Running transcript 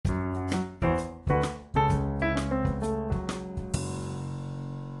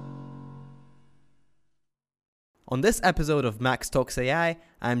On this episode of Max Talks AI,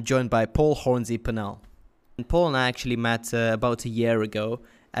 I'm joined by Paul Hornsey-Pannell. And Paul and I actually met about a year ago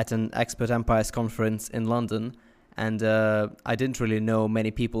at an Expert Empires conference in London, and I didn't really know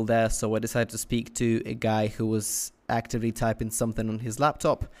many people there, so I decided to speak to a guy who was actively typing something on his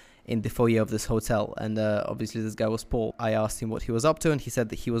laptop in the foyer of this hotel, and obviously this guy was Paul. I asked him what he was up to, and he said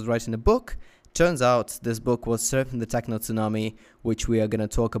that he was writing a book. Turns out this book was Surfing the Techno Tsunami, which we are going to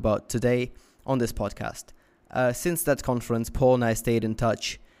talk about today on this podcast. Since that conference, Paul and I stayed in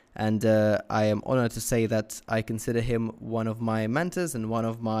touch, and I am honored to say that I consider him one of my mentors and one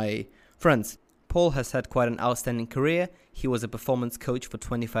of my friends. Paul has had quite an outstanding career. He was a performance coach for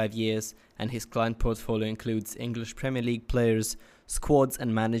 25 years, and his client portfolio includes English Premier League players, squads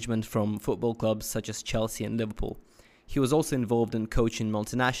and management from football clubs such as Chelsea and Liverpool. He was also involved in coaching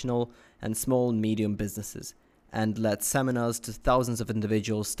multinational and small and medium businesses, and led seminars to thousands of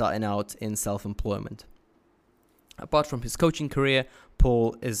individuals starting out in self-employment. Apart from his coaching career,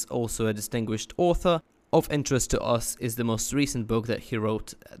 Paul is also a distinguished author. Of interest to us is the most recent book that he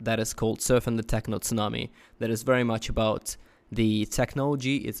wrote that is called Surfing the Techno Tsunami, that is very much about the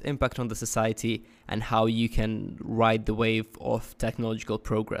technology, its impact on the society, and how you can ride the wave of technological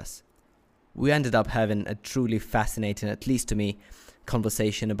progress. We ended up having a truly fascinating, at least to me,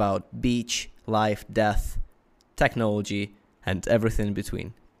 conversation about beach, life, death, technology, and everything in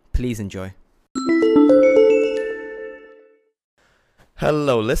between. Please enjoy.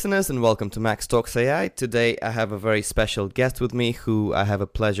 Hello listeners and welcome to Max Talks AI. Today I have a very special guest with me who I have a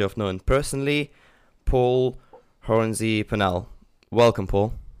pleasure of knowing personally, Paul Hornsey-Pannell. Welcome,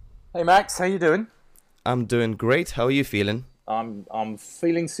 Paul. Hey Max, how you doing? I'm doing great. How are you feeling? I'm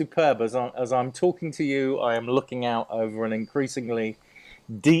feeling superb. As I'm talking to you, I am looking out over an increasingly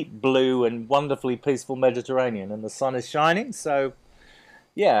deep blue and wonderfully peaceful Mediterranean, and the sun is shining. So,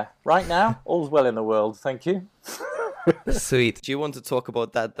 yeah, right now, all's well in the world. Thank you. Sweet. Do you want to talk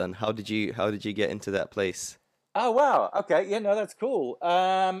about that then? How did you get into that place? Oh wow. Okay. Yeah. No, that's cool.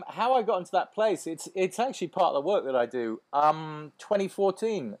 How I got into that place? It's actually part of the work that I do.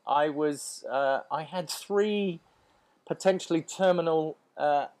 2014. I had 3 potentially terminal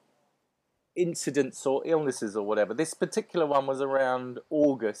incidents or illnesses or whatever. This particular one was around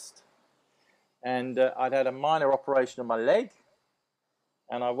August, and I'd had a minor operation on my leg,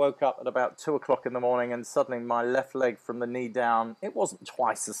 and I woke up at about 2 o'clock in the morning, and suddenly my left leg from the knee down, it wasn't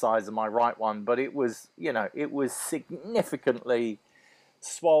twice the size of my right one, but it was, it was significantly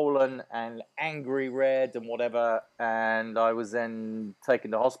swollen and angry red and whatever, and I was then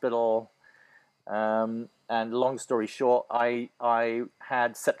taken to hospital. And long story short, I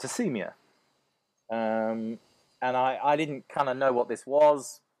had septicemia, and I didn't kind of know what this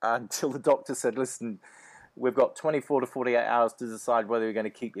was until the doctor said, listen, we've got 24 to 48 hours to decide whether you're going to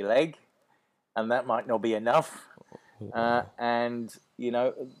keep your leg, and that might not be enough, and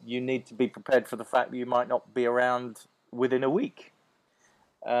you need to be prepared for the fact that you might not be around within a week.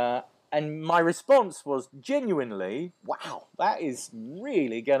 And my response was genuinely, wow, that is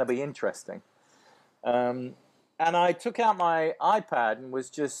really going to be interesting. And I took out my iPad and was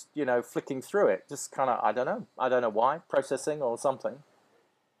just, flicking through it, just kind of, I don't know why, processing or something.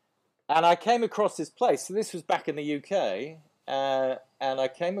 And I came across this place. So this was back in the UK, and I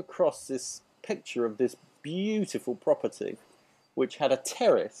came across this picture of this beautiful property, which had a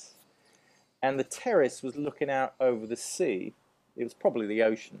terrace, and the terrace was looking out over the sea. It was probably the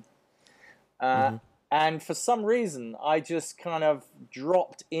ocean. And for some reason, I just kind of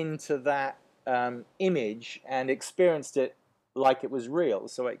dropped into that image and experienced it like it was real.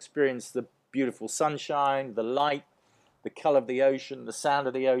 So I experienced the beautiful sunshine, the light, the color of the ocean, the sound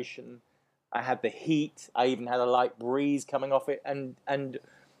of the ocean. I had the heat. I even had a light breeze coming off it. And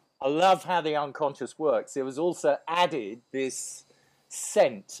I love how the unconscious works. It was also added this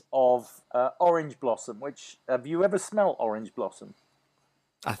scent of orange blossom, which, have you ever smelled orange blossom?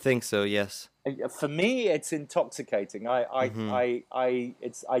 I think so, yes. For me, it's intoxicating. I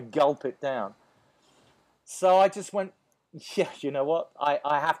gulp it down. So I just went, yeah, you know what? I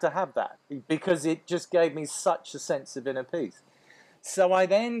have to have that, because it just gave me such a sense of inner peace. So I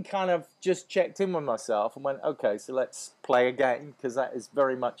then kind of just checked in with myself and went, okay, so let's play a game, because that is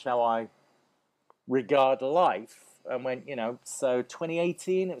very much how I regard life. And went, so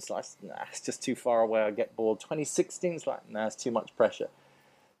 2018, it was like, nah, it's just too far away, I get bored. 2016, it's like, nah, it's too much pressure.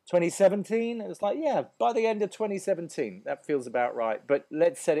 2017, it was like, yeah, by the end of 2017, that feels about right. But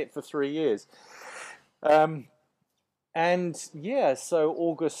let's set it for 3 years. And yeah, so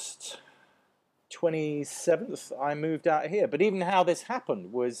August 27th, I moved out here. But even how this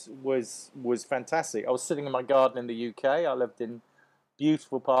happened was fantastic. I was sitting in my garden in the UK. I lived in a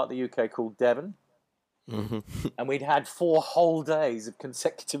beautiful part of the UK called Devon. And we'd had 4 whole days of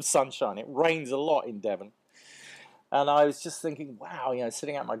consecutive sunshine. It rains a lot in Devon. And I was just thinking, wow,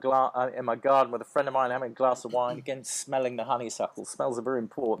 sitting out in my garden with a friend of mine having a glass of wine, again, smelling the honeysuckle. Smells are very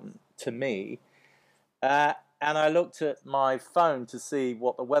important to me. And I looked at my phone to see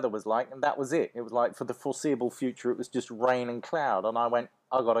what the weather was like, and that was it. It was like, for the foreseeable future, it was just rain and cloud. And I went,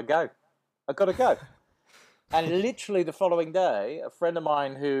 I got to go. And literally the following day, a friend of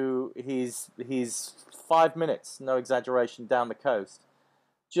mine who he's 5 minutes, no exaggeration, down the coast,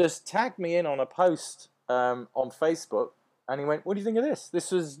 just tagged me in on a post on Facebook, and he went, what do you think of this?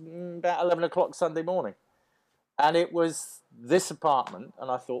 This was about 11 o'clock Sunday morning. And it was this apartment, and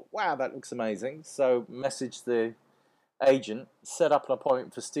I thought, wow, that looks amazing. So messaged the agent, set up an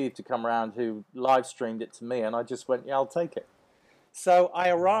appointment for Steve to come around, who live streamed it to me, and I just went, yeah, I'll take it. So I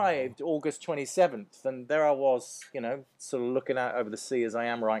arrived August 27th, and there I was, sort of looking out over the sea as I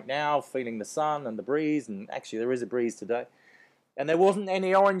am right now, feeling the sun and the breeze, and actually there is a breeze today. And there wasn't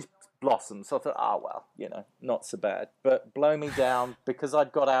any orange blossoms, so I thought, well, not so bad. But blow me down, because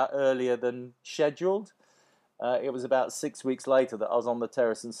I'd got out earlier than scheduled. It was about 6 weeks later that I was on the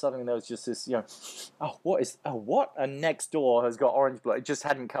terrace, and suddenly there was just this, what? And next door has got orange bloom. It just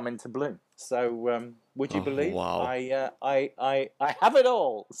hadn't come into bloom. So would you believe? Wow. I have it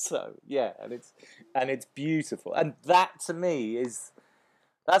all. So yeah, and it's beautiful. And that to me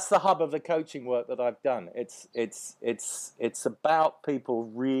that's the hub of the coaching work that I've done. It's about people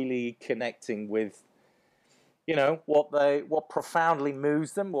really connecting with, what profoundly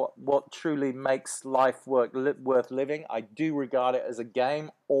moves them, what truly makes life worth living. I do regard it as a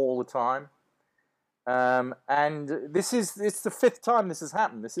game all the time. And it's the 5th time this has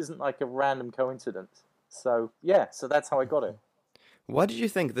happened. This isn't like a random coincidence. So yeah, so that's how I got it. Why did you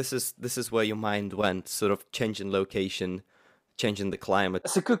think this is where your mind went, sort of changing location, changing the climate?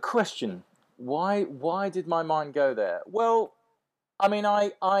 That's a good question. Why did my mind go there? Well, I mean,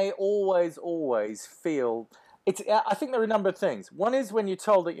 I always feel I think there are a number of things. One is when you're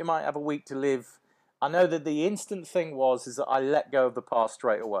told that you might have a week to live. I know that the instant thing is that I let go of the past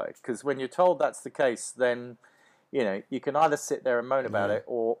straight away, because when you're told that's the case, then you can either sit there and moan about it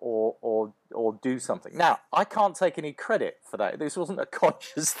or do something. Now, I can't take any credit for that. This wasn't a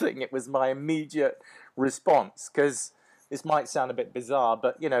conscious thing. It was my immediate response, because this might sound a bit bizarre,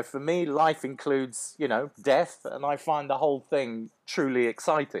 but for me, life includes death, and I find the whole thing truly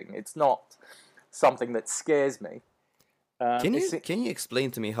exciting. It's not something that scares me. Can you explain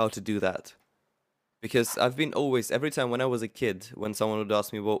to me how to do that? Because I've been always, every time when I was a kid, when someone would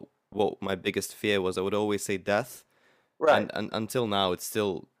ask me what my biggest fear was, I would always say death. Right. And until now, it's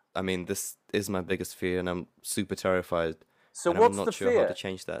still, I mean, this is my biggest fear, and I'm super terrified. So and what's I'm the not sure fear? how to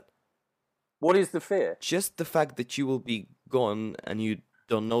change that. What is the fear? Just the fact that you will be gone, and you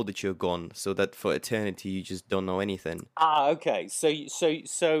don't know that you're gone, so that for eternity you just don't know anything. Okay.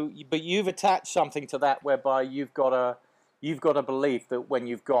 But you've attached something to that whereby you've got a belief that when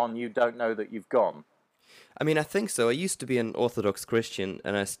you've gone, you don't know that you've gone. I mean, I think so. I used to be an Orthodox Christian,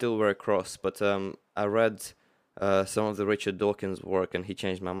 and I still wear a cross, but I read some of the Richard Dawkins work, and he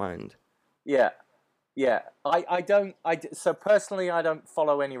changed my mind. Yeah. So personally, I don't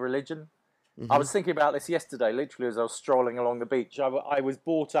follow any religion. I was thinking about this yesterday, literally, as I was strolling along the beach. I was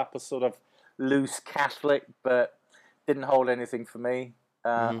brought up a sort of loose Catholic, but didn't hold anything for me.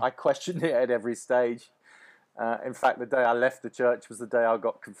 I questioned it at every stage. In fact, the day I left the church was the day I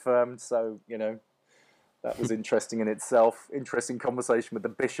got confirmed. So, that was interesting in itself. Interesting conversation with the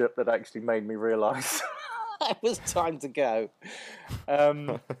bishop that actually made me realise it was time to go.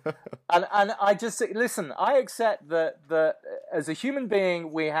 And I just listen. I accept that as a human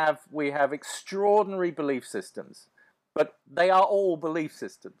being, we have extraordinary belief systems, but they are all belief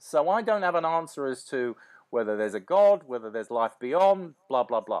systems. So I don't have an answer as to whether there's a God, whether there's life beyond, blah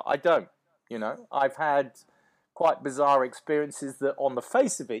blah blah. I don't. I've had quite bizarre experiences that, on the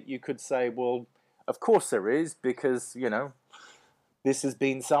face of it, you could say, well, of course there is, because this has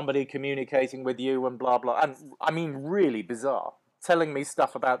been somebody communicating with you and blah, blah. And I mean, really bizarre. Telling me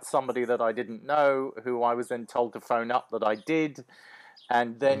stuff about somebody that I didn't know, who I was then told to phone up that I did,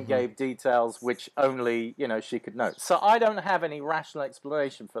 and then gave details which only, she could know. So I don't have any rational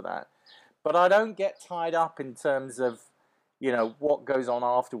explanation for that. But I don't get tied up in terms of, what goes on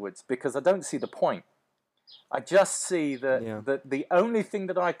afterwards, because I don't see the point. I just see that the only thing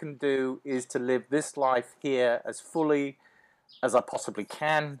that I can do is to live this life here as fully as I possibly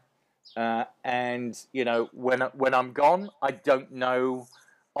can, and when I'm gone, I don't know,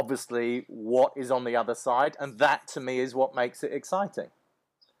 obviously, what is on the other side, and that to me is what makes it exciting.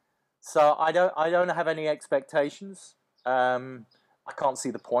 So I don't have any expectations. I can't see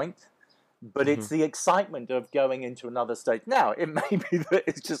the point. but it's the excitement of going into another state. Now, it may be that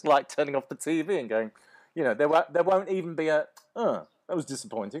it's just like turning off the TV and going, there won't even be that was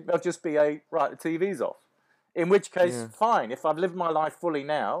disappointing. There'll just be right, the TV's off. In which case, fine. If I've lived my life fully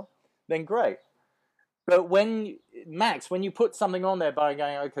now, then great. But when you put something on there by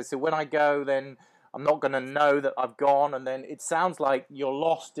going, okay, so when I go, then I'm not going to know that I've gone, and then it sounds like you're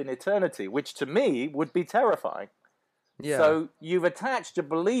lost in eternity, which to me would be terrifying. Yeah. So you've attached a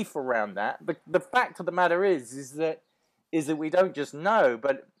belief around that. But the fact of the matter is that we don't just know.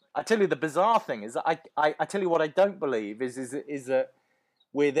 But I tell you, the bizarre thing is, I tell you what I don't believe is that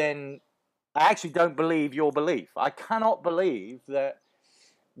we're then. I actually don't believe your belief. I cannot believe that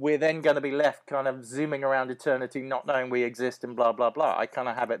we're then going to be left kind of zooming around eternity, not knowing we exist, and blah blah blah. I kind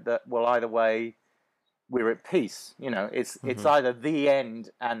of have it that, well, either way, we're at peace. It's either the end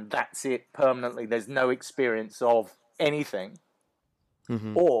and that's it permanently. There's no experience of anything,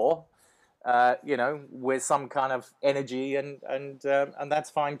 or we're some kind of energy, and that's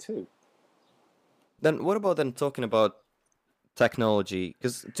fine too. Then what about then talking about technology?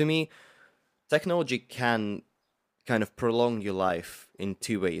 Because to me, technology can kind of prolong your life in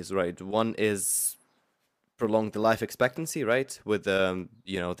two ways, right? One is prolong the life expectancy, right? With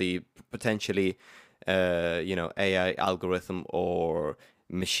the potentially AI algorithm or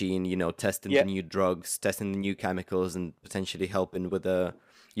machine, testing the new drugs, testing the new chemicals, and potentially helping with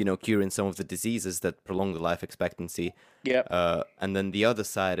curing some of the diseases that prolong the life expectancy. Yeah. And then the other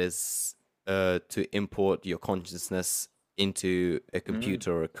side is to import your consciousness into a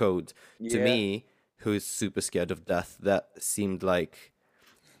computer or a code. To me, who's super scared of death, that seemed like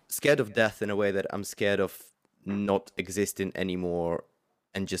scared of death in a way that I'm scared of not existing anymore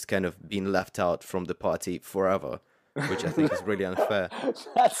and just kind of being left out from the party forever, which I think is really unfair.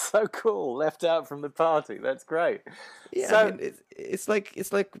 That's so cool. Left out from the party. That's great. Yeah, so, I mean, it's like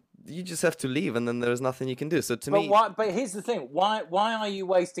you just have to leave, and then there's nothing you can do. So to me, but here's the thing: why are you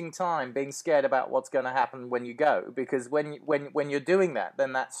wasting time being scared about what's going to happen when you go? Because when you're doing that,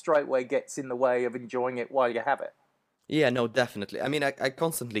 then that straightway gets in the way of enjoying it while you have it. Yeah, no, definitely. I mean, I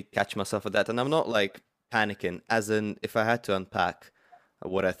constantly catch myself at that, and I'm not like panicking. As in, if I had to unpack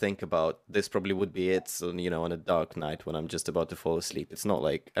what I think about, this probably would be it. So, on a dark night when I'm just about to fall asleep. It's not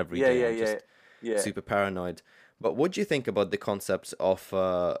like every day I'm just super paranoid. But what do you think about the concept of,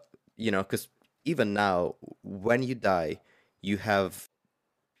 because even now, when you die, you have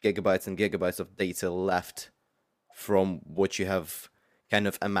gigabytes and gigabytes of data left from what you have kind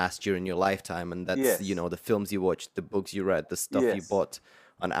of amassed during your lifetime. And that's, the films you watched, the books you read, the stuff you bought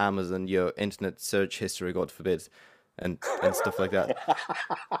on Amazon, your internet search history, God forbid, and stuff like that.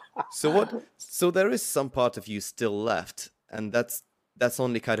 So there is some part of you still left, and that's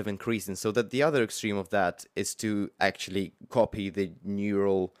only kind of increasing. So that the other extreme of that is to actually copy the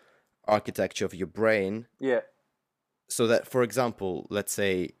neural architecture of your brain. Yeah. So that, for example, let's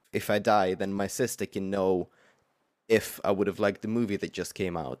say if I die, then my sister can know if I would have liked the movie that just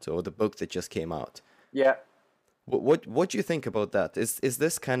came out or the book that just came out. Yeah. What do you think about that? Is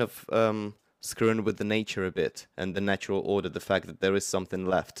this kind of screwing with the nature a bit and the natural order, the fact that there is something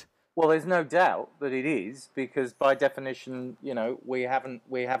left? Well, there's no doubt that it is, because by definition, we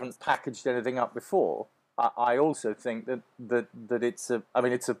haven't packaged anything up before. I also think that it's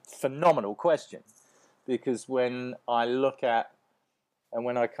a phenomenal question, because when I look at and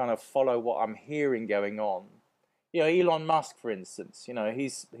when I kind of follow what I'm hearing going on, Elon Musk, for instance,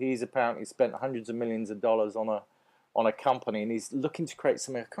 he's apparently spent hundreds of millions of dollars on a company, and he's looking to create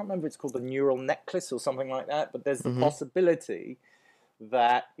something. I can't remember, it's called the neural necklace or something like that, but there's the possibility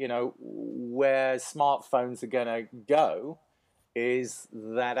that, where smartphones are going to go is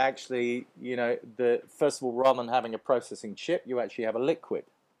that actually, first of all, rather than having a processing chip, you actually have a liquid.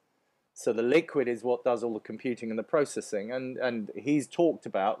 So the liquid is what does all the computing and the processing, and he's talked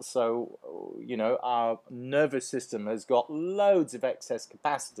about, so, our nervous system has got loads of excess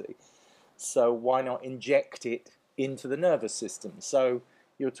capacity, so why not inject it into the nervous system? So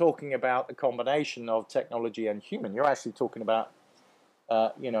you're talking about a combination of technology and human. You're actually talking about,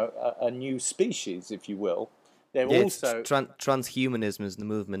 a new species, if you will. They're also transhumanism is the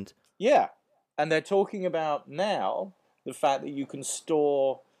movement. Yeah, and they're talking about now the fact that you can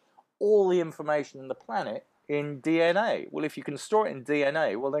store all the information in the planet in DNA. Well, if you can store it in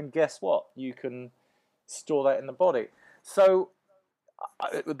DNA, well, then guess what? You can store that in the body. So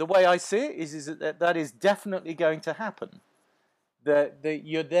the way I see it is that is definitely going to happen. That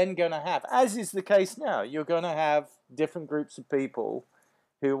you're then going to have, as is the case now, you're going to have different groups of people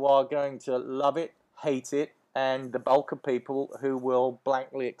who are going to love it, hate it, and the bulk of people who will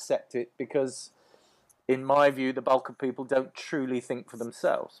blankly accept it, because, in my view, the bulk of people don't truly think for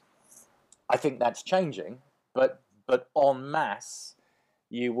themselves. I think that's changing, but en masse,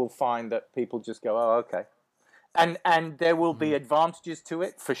 you will find that people just go, oh, okay. And there will be advantages to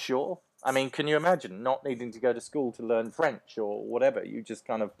it, for sure. I mean, can you imagine not needing to go to school to learn French or whatever? You just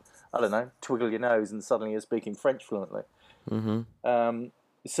kind of, I don't know, twiddle your nose and suddenly you're speaking French fluently.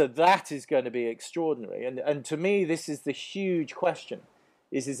 So that is going to be extraordinary. And to me, this is the huge question,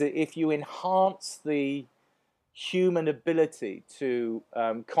 is that if you enhance the human ability to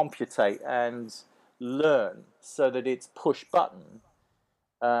computate and learn so that it's push button,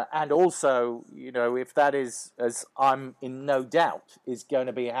 and also, you know, if that is, as I'm in no doubt, is going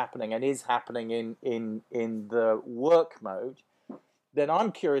to be happening and is happening in the work mode, then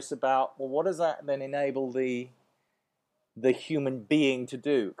I'm curious about, well, what does that then enable the human being to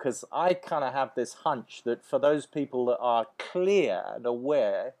do? Because I kind of have this hunch that for those people that are clear and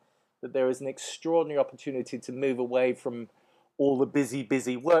aware that there is an extraordinary opportunity to move away from all the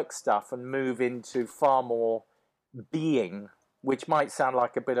busy work stuff and move into far more being, which might sound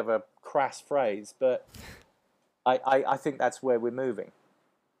like a bit of a crass phrase, but I think that's where we're moving.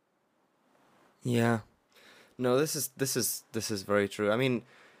 Yeah. No, this is very true. I mean,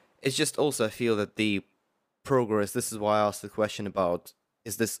 it's just also I feel that the progress, this is why I asked the question about,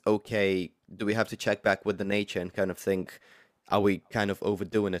 is this okay? Do we have to check back with the nature and kind of think, are we kind of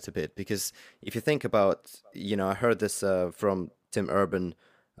overdoing it a bit? Because if you think about, you know, I heard this from Tim Urban,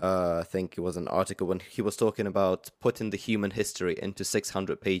 I think it was an article when he was talking about putting the human history into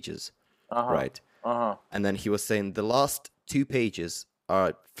 600 pages, right? And then he was saying the last 2 pages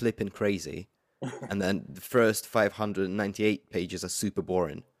are flipping crazy, and then the first 598 pages are super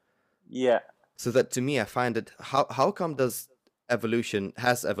boring. Yeah. So that to me, I find it, how come has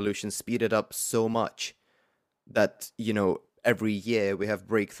evolution speeded up so much that, you know, every year we have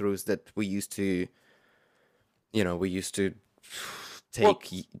breakthroughs that we used to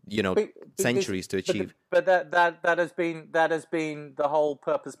take, centuries to achieve. But that has been the whole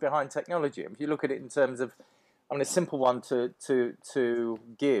purpose behind technology. If you look at it in terms of, I mean, a simple one to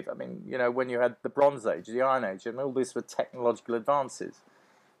give. I mean, you know, when you had the Bronze Age, the Iron Age, and all these were technological advances.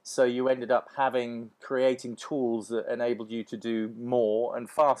 So you ended up creating tools that enabled you to do more and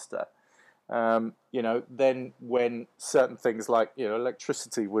faster. You know, then when certain things like, you know,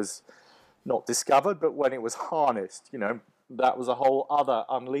 electricity was not discovered, but when it was harnessed, you know, that was a whole other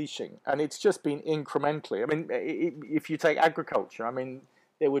unleashing. And it's just been incrementally. I mean, if you take agriculture, I mean,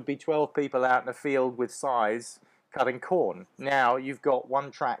 there would be 12 people out in a field with scythes cutting corn. Now you've got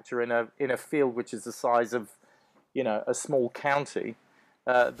one tractor in a field which is the size of, you know, a small county,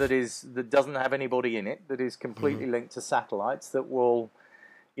 that doesn't have anybody in it, that is completely linked to satellites, that will,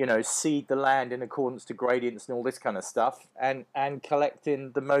 you know, seed the land in accordance to gradients and all this kind of stuff, and collect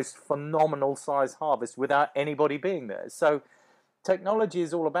in the most phenomenal size harvest without anybody being there. So technology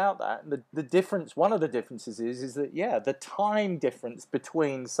is all about that. And the difference, one of the differences is that, yeah, the time difference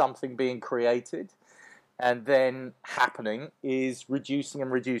between something being created and then happening is reducing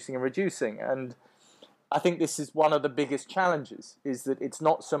and reducing and reducing. And I think this is one of the biggest challenges, is that it's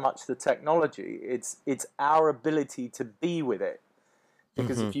not so much the technology, it's our ability to be with it.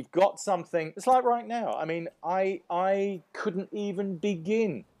 Because if you've got something, it's like right now. I mean, I couldn't even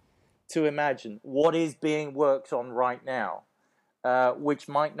begin to imagine what is being worked on right now, which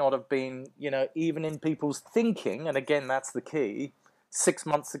might not have been, you know, even in people's thinking, and again, that's the key, 6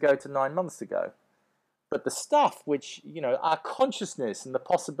 months ago to 9 months ago. But the stuff which, you know, our consciousness and the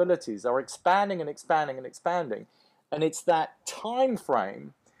possibilities are expanding and expanding and expanding. And it's that time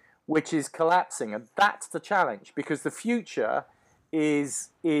frame which is collapsing. And that's the challenge, because the future is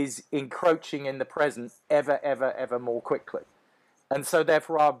encroaching in the present ever more quickly. And so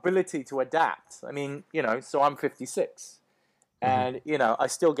therefore our ability to adapt, I mean, you know, so I'm 56 and, you know, I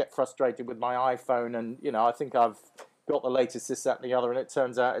still get frustrated with my iPhone, and, you know, I think I've got the latest this, that and the other, and it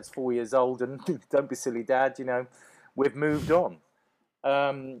turns out it's 4 years old, and don't be silly, Dad, you know, we've moved on.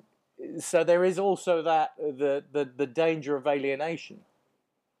 So there is also that, the danger of alienation.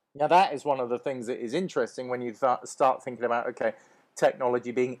 Now that is one of the things that is interesting when you start thinking about, okay,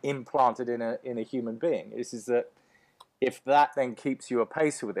 technology being implanted in a human being. This is that if that then keeps you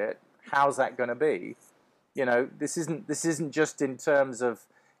apace with it, how's that going to be? You know, this isn't just in terms of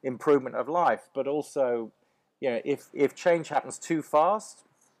improvement of life, but also, you know, if change happens too fast,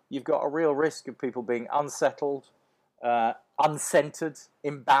 you've got a real risk of people being unsettled, uncentered,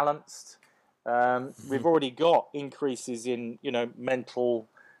 imbalanced. We've already got increases in, you know, mental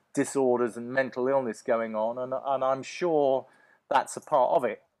disorders and mental illness going on, and I'm sure that's a part of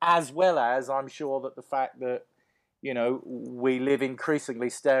it, as well as I'm sure that the fact that, you know, we live increasingly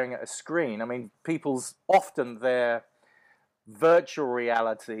staring at a screen. I mean, people's often their virtual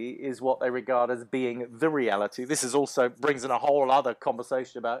reality is what they regard as being the reality. This is also brings in a whole other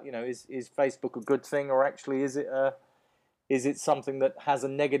conversation about, is Facebook a good thing, or actually is it something that has a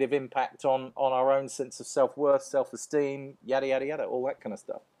negative impact on our own sense of self-worth, self-esteem, yada yada yada, all that kind of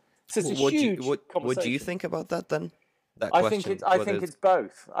stuff. So it's a huge conversation. What do you think about that then? That I question. think it's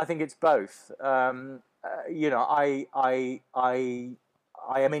both. I think it's both.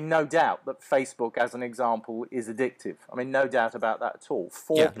 I am in no doubt that Facebook, as an example, is addictive. I mean, no doubt about that at all.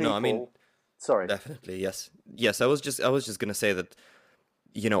 People. No, I mean, sorry. Definitely, yes. I was just gonna say that,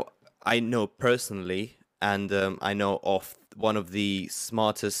 I know personally, and I know of one of the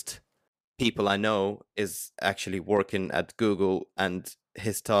smartest people I know is actually working at Google, and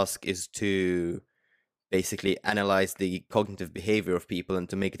his task is to basically analyze the cognitive behavior of people and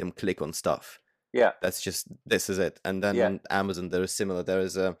to make them click on stuff. Yeah, this is it. And then on Amazon, there is similar. There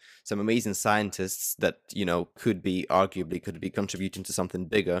is some amazing scientists that could be contributing to something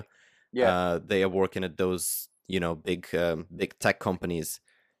bigger. Yeah, they are working at those big tech companies,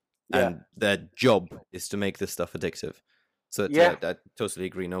 and their job is to make this stuff addictive. So I totally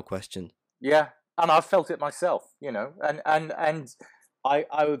agree, no question. Yeah, and I've felt it myself, and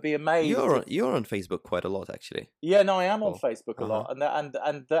I would be amazed. You're on Facebook quite a lot, actually. Yeah, no, I am on Facebook a lot, and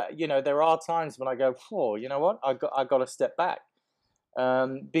there are times when I go, "Oh, you know what? I got to step back,"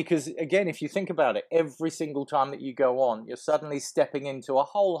 because again, if you think about it, every single time that you go on, you're suddenly stepping into a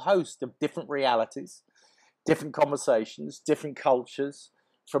whole host of different realities, different conversations, different cultures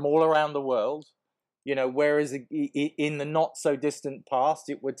from all around the world. Whereas in the not so distant past,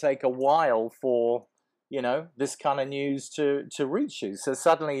 it would take a while for this kind of news to reach you. So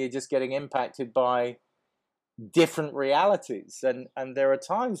suddenly you're just getting impacted by different realities, and there are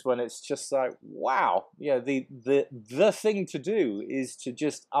times when it's just like, wow, the thing to do is to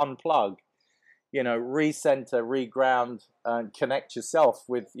just unplug, recenter, reground, and connect yourself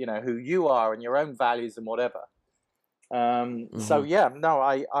with who you are and your own values and whatever. So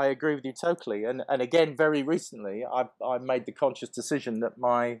I agree with you totally. And again, very recently, I made the conscious decision that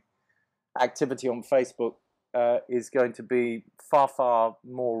my activity on Facebook is going to be far, far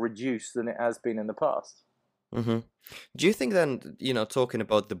more reduced than it has been in the past. Mm-hmm. Do you think then, talking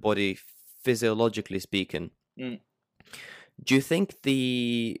about the body physiologically speaking, do you think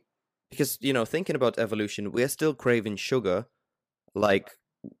because, thinking about evolution, we're still craving sugar like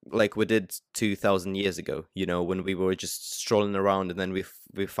we did 2,000 years ago, when we were just strolling around, and then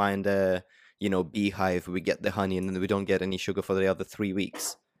we find a, beehive, we get the honey, and then we don't get any sugar for the other 3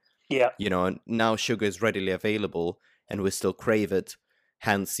 weeks. Yeah. And now sugar is readily available and we still crave it,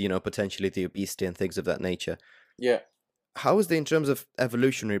 hence, potentially the obesity and things of that nature. Yeah. How is in terms of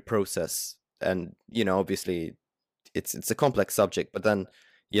evolutionary process? And, obviously it's a complex subject, but then,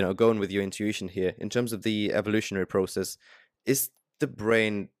 going with your intuition here, in terms of the evolutionary process, is the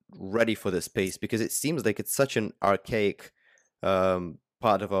brain ready for this pace? Because it seems like it's such an archaic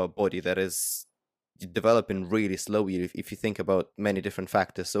part of our body that is developing really slowly if you think about many different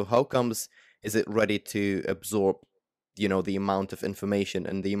factors. So how comes is it ready to absorb the amount of information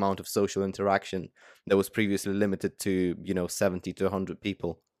and the amount of social interaction that was previously limited to 70 to 100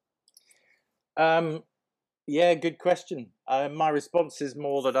 people? Yeah, good question. My response is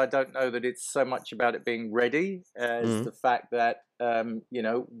more that I don't know that it's so much about it being ready as the fact that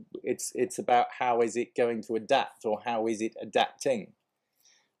it's about how is it going to adapt, or how is it adapting.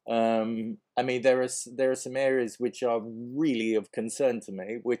 I mean, there are some areas which are really of concern to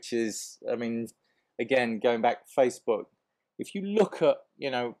me, which is, I mean, again, going back to Facebook, if you look at,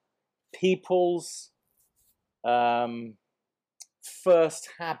 people's first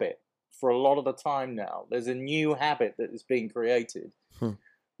habit for a lot of the time now, there's a new habit that is being created,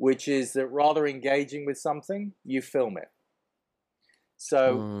 which is that rather engaging with something, you film it.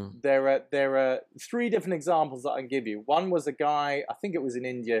 So there are 3 different examples that I can give you. One was a guy, I think it was in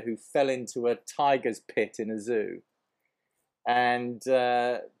India, who fell into a tiger's pit in a zoo. And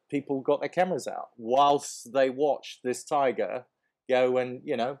people got their cameras out whilst they watched this tiger go and,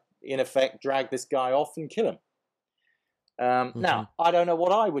 in effect, drag this guy off and kill him. Now, I don't know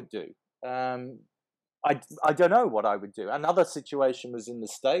what I would do. I don't know what I would do. Another situation was in the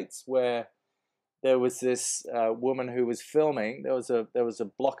States where there was this woman who was filming. There was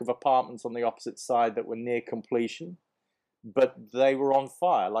a block of apartments on the opposite side that were near completion, but they were on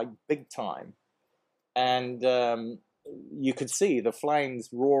fire, like big time. And you could see the flames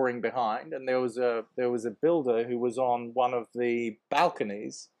roaring behind. And there was a builder who was on one of the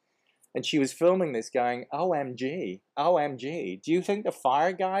balconies, and she was filming this, going, "OMG, OMG! Do you think the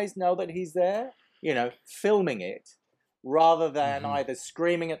fire guys know that he's there?" Filming it, rather than either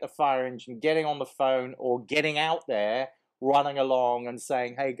screaming at the fire engine, getting on the phone, or getting out there, running along and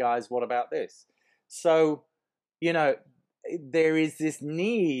saying, hey guys, what about this? So, you know, there is this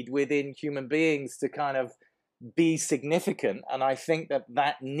need within human beings to kind of be significant. And I think that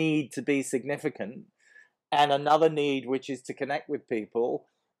that need to be significant, and another need, which is to connect with people,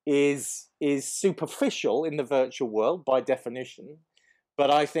 is superficial in the virtual world by definition.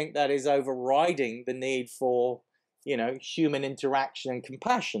 But I think that is overriding the need for, you know, human interaction and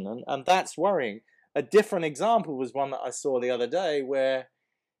compassion. And that's worrying. A different example was one that I saw the other day where,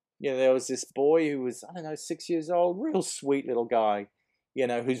 you know, there was this boy who was, I don't know, 6 years old, real sweet little guy, you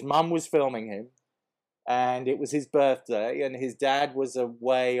know, whose mum was filming him. And it was his birthday, and his dad was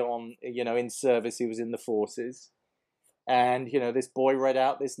away on, you know, in service. He was in the forces. And, you know, this boy read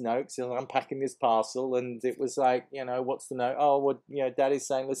out this note, so I'm unpacking this parcel, and it was like, you know, what's the note? Oh, well, you know, Daddy's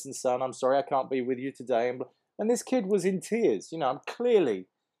saying, listen, son, I'm sorry I can't be with you today. And this kid was in tears, you know, clearly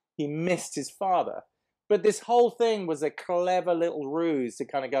he missed his father. But this whole thing was a clever little ruse to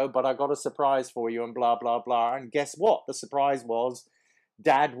kind of go, but I got a surprise for you and blah, blah, blah. And guess what? The surprise was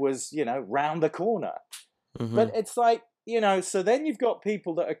Dad was, you know, round the corner. Mm-hmm. But it's like, you know, so then you've got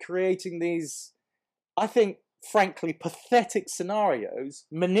people that are creating these, I think, frankly, pathetic scenarios,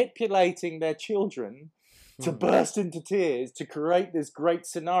 manipulating their children to burst into tears to create this great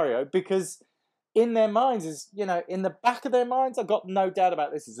scenario, because in their minds is, you know, in the back of their minds, I've got no doubt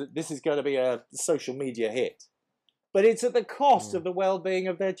about this, is this is going to be a social media hit. But it's at the cost of the well-being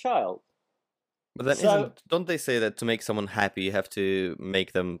of their child. But then don't they say that to make someone happy, you have to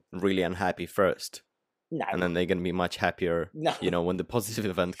make them really unhappy first? No. And then they're going to be much happier, you know, when the positive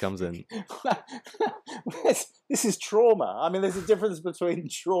event comes in. This is trauma. I mean, there's a difference between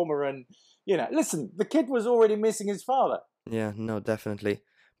trauma and, you know, listen, the kid was already missing his father. Yeah, no, definitely.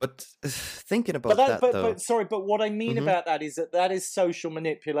 But thinking about that, though... But what I mean about that is that is social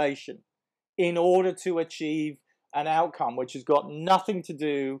manipulation in order to achieve an outcome which has got nothing to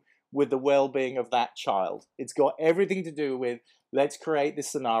do with the well-being of that child. It's got everything to do with, let's create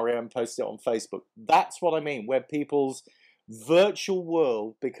this scenario and post it on Facebook. That's what I mean, where people's virtual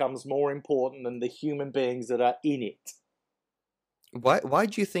world becomes more important than the human beings that are in it. Why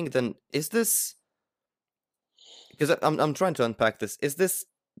do you think then, is this... Because I'm trying to unpack this. Is this,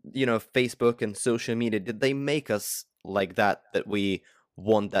 you know, Facebook and social media, did they make us like that we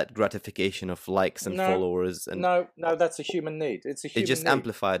want that gratification of likes and followers? And no, that's a human need. It's a human need. It just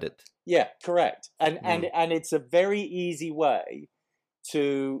amplified it. Yeah, correct. And it's a very easy way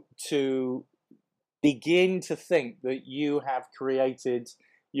to begin to think that you have created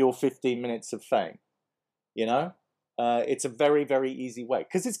your 15 minutes of fame. You know, it's a very, very easy way,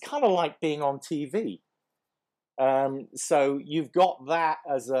 because it's kind of like being on TV. So you've got that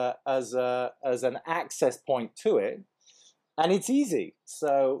as an access point to it, and it's easy.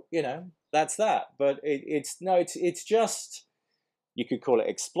 So, you know, that's that. But it's just, you could call it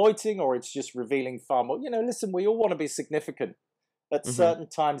exploiting, or it's just revealing far more. You know, listen, we all want to be significant at certain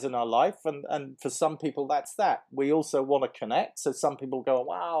times in our life, and for some people that's that. We also want to connect. So some people go,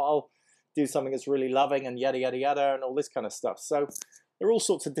 wow, I'll do something that's really loving and yada yada yada and all this kind of stuff. So there are all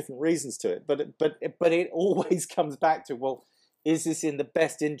sorts of different reasons to it, but it always comes back to, well, is this in the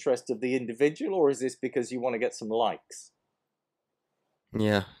best interest of the individual, or is this because you want to get some likes?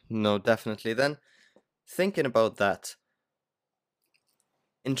 Yeah, no, definitely. Then, thinking about that,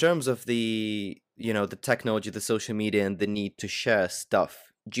 in terms of the, you know, the technology, the social media, and the need to share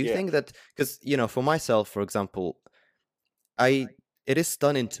stuff, do you think that, because, you know, for myself, for example, it is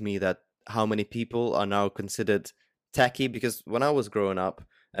stunning to me that how many people are now considered techie, because when I was growing up,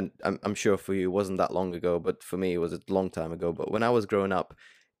 and I'm sure for you it wasn't that long ago, but for me it was a long time ago, but when I was growing up,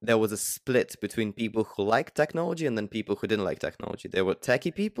 there was a split between people who liked technology and then people who didn't like technology. There were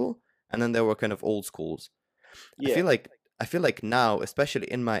techie people, and then there were kind of old schools. I feel like now, especially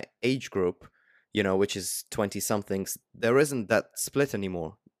in my age group, you know, which is 20-somethings, there isn't that split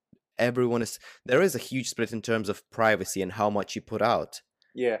anymore. There is a huge split in terms of privacy and how much you put out.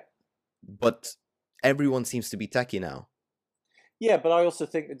 Yeah. But everyone seems to be techie now. Yeah, but I also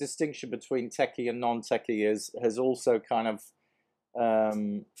think the distinction between techie and non-techie has also kind of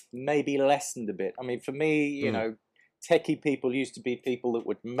maybe lessened a bit. I mean, for me, you know, techie people used to be people that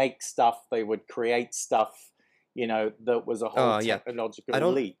would make stuff, they would create stuff, you know, that was a whole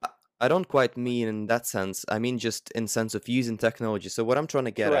technological leap. I don't quite mean in that sense. I mean just in sense of using technology. So what I'm trying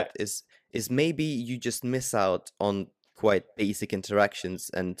to get at is maybe you just miss out on quite basic interactions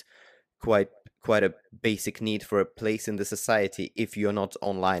and quite a basic need for a place in the society if you're not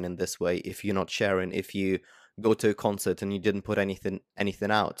online in this way, if you're not sharing, if you go to a concert and you didn't put anything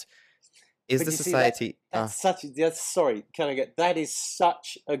out. Is But the you see that society? can I get that is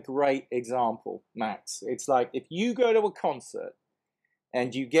such a great example, Max. It's like if you go to a concert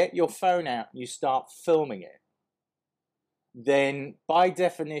and you get your phone out and you start filming it, then by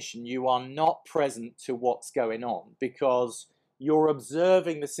definition you are not present to what's going on because you're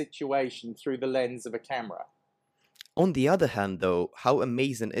observing the situation through the lens of a camera. On the other hand, though, how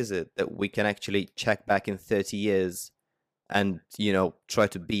amazing is it that we can actually check back in 30 years and, try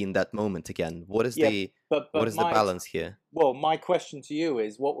to be in that moment again? What is Yeah, the but what is the my balance here? well, my question to you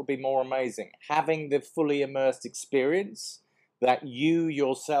is, what would be more amazing? Having the fully immersed experience that you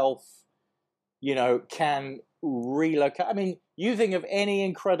yourself, can relocate. I mean, you think of any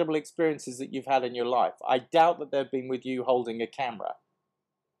incredible experiences that you've had in your life. I doubt that they've been with you holding a camera.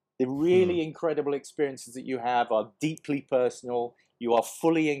 The Hmm. really incredible experiences that you have are deeply personal. You are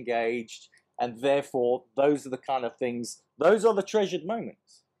fully engaged, and therefore, those are the kind of things. Those are the treasured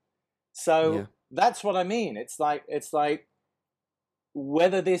moments. Yeah. So that's what I mean. It's like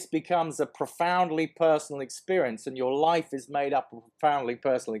whether this becomes a profoundly personal experience and your life is made up of profoundly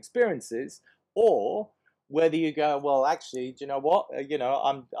personal experiences, or whether you go, well, actually, do you know what?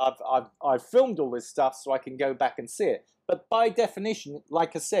 I've filmed all this stuff so I can go back and see it. But by definition,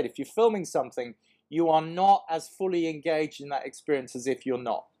 like I said, if you're filming something, you are not as fully engaged in that experience as if you're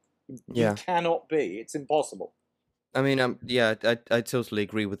not. You Yeah. cannot be. It's impossible. I mean, yeah, I totally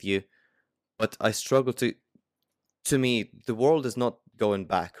agree with you, but I struggle to me, the world is not going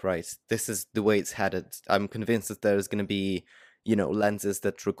back, right? This is the way it's headed. I'm convinced that there's going to be, lenses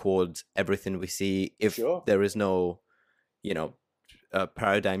that record everything we see if Sure, there is no, you know,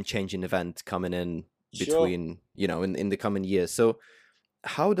 paradigm changing event coming in sure. between, in the coming years. So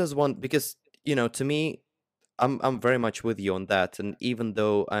how does one, because, to me, I'm very much with you on that. And even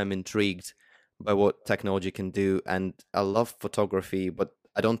though I'm intrigued by what technology can do, and I love photography, but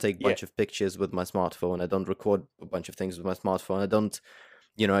I don't take a Yeah. bunch of pictures with my smartphone. I don't record a bunch of things with my smartphone. I don't,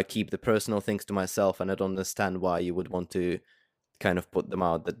 I keep the personal things to myself, and I don't understand why you would want to kind of put them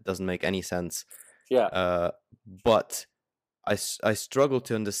out. That doesn't make any sense. Yeah. Uh, but I struggle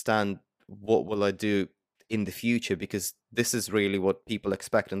to understand what will I do in the future, because this is really what people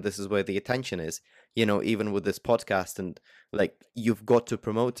expect, and this is where the attention is. Even with this podcast, and like you've got to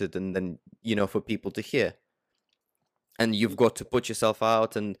promote it, and then for people to hear, and you've got to put yourself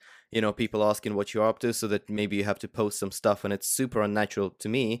out, and people asking what you're up to, so that maybe you have to post some stuff, and it's super unnatural to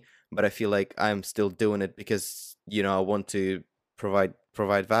me, but I feel like I'm still doing it because I want to provide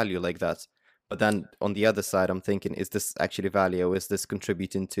value like that. But then on the other side, I'm thinking, is this actually value, or is this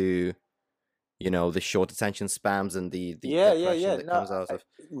contributing to the short attention spams and the Yeah, yeah, depression yeah. that No, comes out of?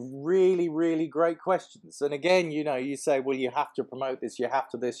 really, really great questions. And again, you say, well, you have to promote this, you have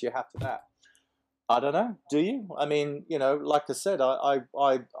to this, you have to that. I don't know. Do you? I mean, like I said, I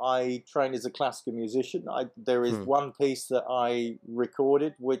train as a classical musician. There is Hmm. one piece that I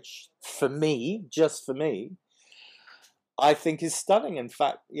recorded, which for me, just for me, I think is stunning. In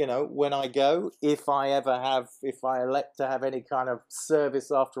fact, when I go, if I elect to have any kind of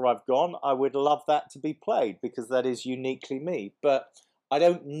service after I've gone, I would love that to be played because that is uniquely me. But I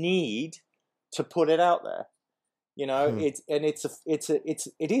don't need to put it out there. Hmm. It's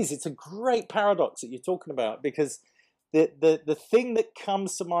a great paradox that you're talking about because the thing that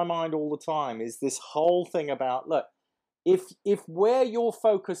comes to my mind all the time is this whole thing about, look, if where your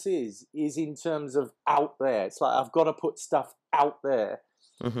focus is in terms of out there, it's like I've got to put stuff out there.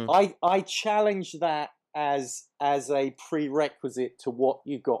 Hmm. I challenge that as a prerequisite to what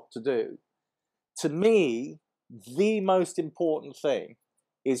you've got to do. To me, the most important thing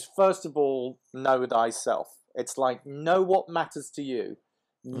is, first of all, know thyself. It's like, know what matters to you,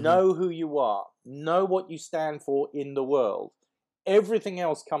 Hmm. know who you are, know what you stand for in the world. Everything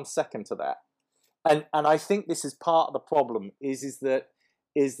else comes second to that. And I think this is part of the problem is that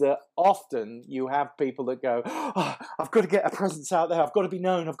often you have people that go, oh, I've got to get a presence out there, I've got to be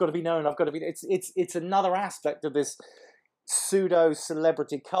known, I've got to be known, I've got to be. It's another aspect of this pseudo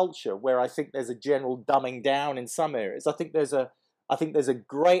celebrity culture where I think there's a general dumbing down in some areas. I think there's a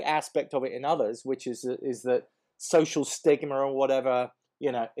great aspect of it in others, which is that social stigma or whatever.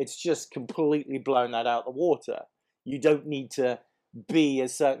 It's just completely blown that out the water. You don't need to be a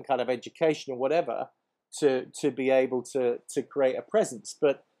certain kind of education or whatever to be able to create a presence.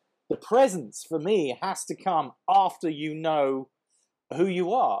 But the presence for me has to come after you know who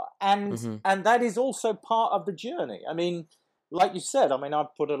you are, and Hmm. and that is also part of the journey. I mean, like you said, I mean,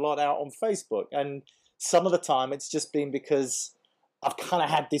 I've put a lot out on Facebook, and some of the time it's just been because I've kind of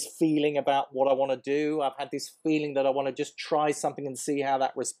had this feeling about what I want to do. I've had this feeling that I want to just try something and see how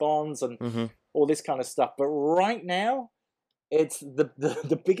that responds and Hmm. all this kind of stuff. But right now, it's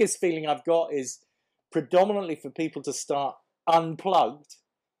the biggest feeling I've got is predominantly for people to start unplugged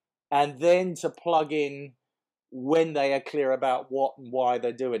and then to plug in when they are clear about what and why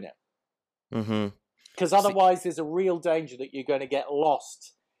they're doing it. Mm-hmm. Because otherwise there's a real danger that you're going to get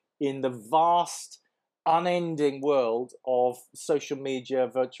lost in the vast, unending world of social media,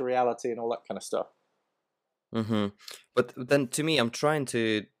 virtual reality, and all that kind of stuff. Mm-hmm. But then to me, I'm trying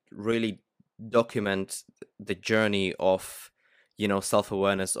to really document the journey of,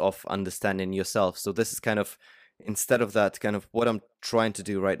 self-awareness, of understanding yourself. So this is kind of, instead of that, kind of what I'm trying to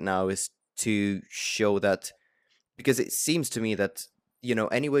do right now is to show that, because it seems to me that,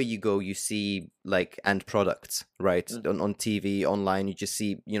 anywhere you go, you see like end products, right? On TV, online, you just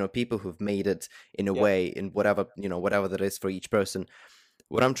see, people who've made it in a way, in whatever, whatever that is for each person.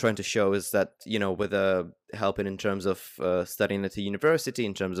 What I'm trying to show is that, with helping in terms of studying at a university,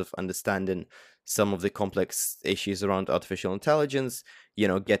 in terms of understanding some of the complex issues around artificial intelligence,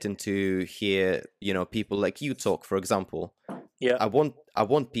 getting to hear, people like you talk, for example. Yeah. I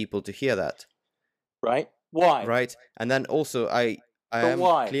want people to hear that. Right. Why? Right. And then also I am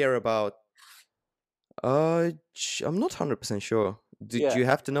why? clear about, I'm not 100% sure. Do you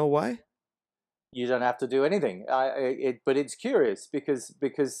have to know why? You don't have to do anything. But it's curious because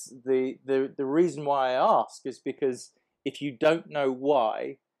the reason why I ask is because if you don't know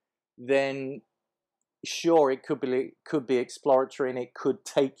why, then sure, it could be exploratory and it could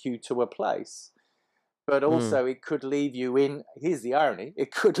take you to a place, but also it could leave you in. Here's the irony: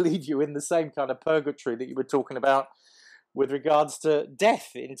 it could leave you in the same kind of purgatory that you were talking about with regards to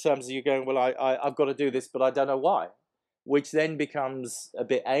death. In terms of you going, well, I've got to do this, but I don't know why, which then becomes a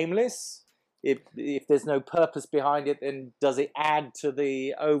bit aimless. If there's no purpose behind it, then does it add to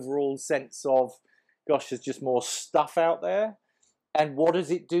the overall sense of, gosh, there's just more stuff out there? And what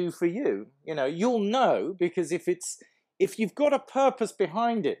does it do for you? You'll know, because if you've got a purpose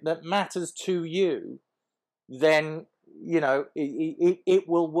behind it that matters to you, then it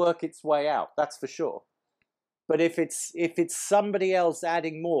will work its way out. That's for sure. But if it's somebody else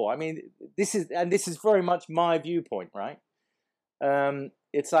adding more, I mean, this is very much my viewpoint, right?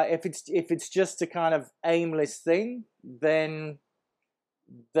 It's like if it's just a kind of aimless thing, then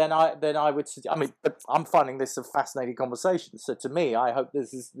I would suggest. I mean, but I'm finding this a fascinating conversation. So to me, I hope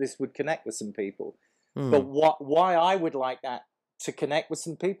this would connect with some people. But why I would like that to connect with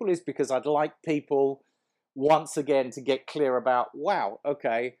some people is because I'd like people once again to get clear about, wow,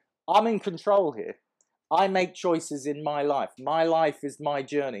 okay, I'm in control here. I make choices in my life. My life is my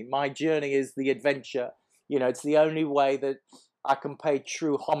journey. My journey is the adventure. It's the only way that I can pay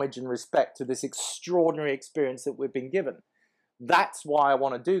true homage and respect to this extraordinary experience that we've been given. That's why I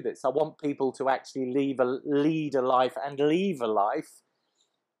want to do this. I want people to actually lead a life and leave a life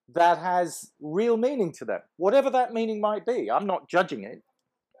that has real meaning to them, whatever that meaning might be. I'm not judging it,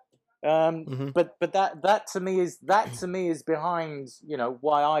 but that to me is behind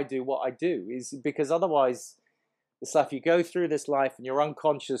why I do what I do, is because otherwise it's like you go through this life and you're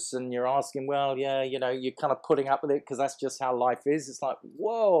unconscious and you're asking, well, yeah, you're kind of putting up with it because that's just how life is. It's like,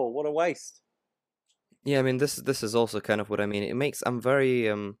 whoa, what a waste. Yeah, I mean, this is also kind of what I mean. I'm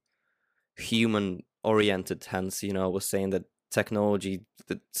very human oriented. Hence, I was saying that technology,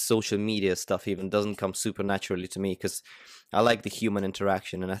 the social media stuff even doesn't come super naturally to me, because I like the human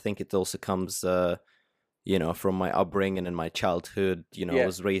interaction, and I think it also comes, from my upbringing and my childhood. I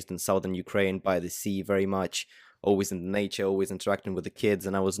was raised in southern Ukraine by the sea very much, always in nature, always interacting with the kids,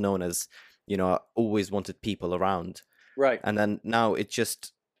 and I was known as, I always wanted people around. Right. And then now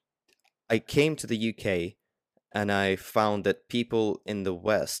I came to the UK and I found that people in the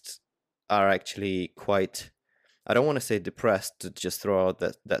West are actually quite, I don't want to say depressed to just throw out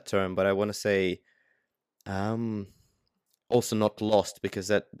that term, but I want to say also not lost, because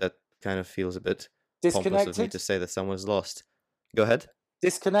that kind of feels a bit pompous of me to say that someone's lost. Go ahead.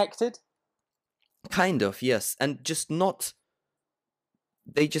 Disconnected? Kind of, yes. And just not,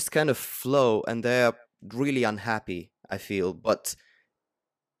 they just kind of flow and they're really unhappy, I feel, but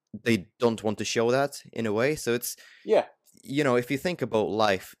they don't want to show that in a way. So it's, if you think about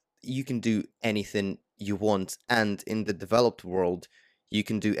life, you can do anything you want, and in the developed world you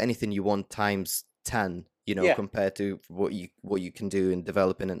can do anything you want times 10, compared to what you can do in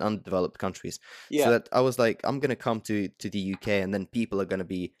developing and undeveloped countries. So that I was like, I'm gonna come to the UK, and then people are gonna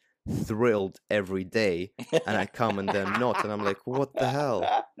be thrilled every day, and I come and they're not, and I'm like, what the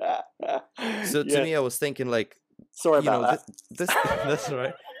hell? So to me, I was thinking like, sorry about that. That's all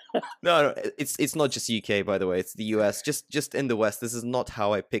right. No, it's not just UK, by the way. It's the US. Just in the West, this is not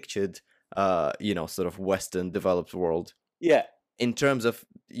how I pictured, sort of Western developed world. Yeah. In terms of,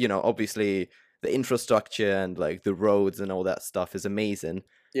 obviously the infrastructure and like the roads and all that stuff is amazing.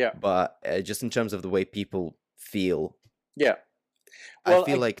 Yeah. But just in terms of the way people feel, Yeah. I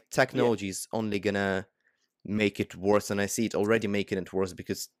feel like technology is only gonna make it worse, and I see it already making it worse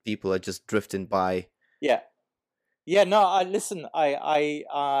because people are just drifting by. Yeah. Yeah. No, I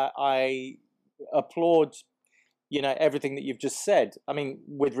applaud, everything that you've just said. I mean,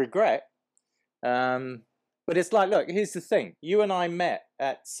 with regret. But it's like, look, here's the thing. You and I met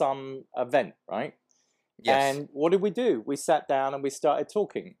at some event, right? Yes. And what did we do? We sat down and we started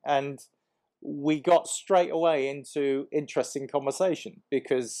talking, and we got straight away into interesting conversation,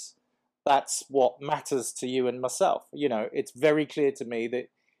 because that's what matters to you and myself. It's very clear to me that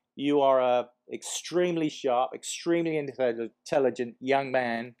you are a extremely sharp, extremely intelligent young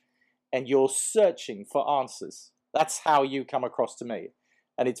man, and you're searching for answers. That's how you come across to me.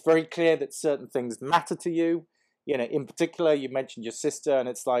 And it's very clear that certain things matter to you. In particular, you mentioned your sister, and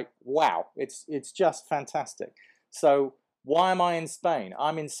it's like, wow, it's just fantastic. So why am I in Spain?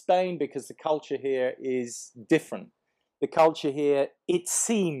 I'm in Spain because the culture here is different. The culture here, it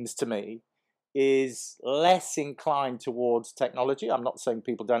seems to me, is less inclined towards technology. I'm not saying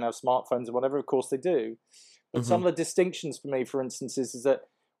people don't have smartphones or whatever, of course they do. But some of the distinctions for me, for instance, is that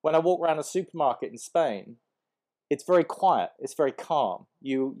when I walk around a supermarket in Spain, it's very quiet. It's very calm.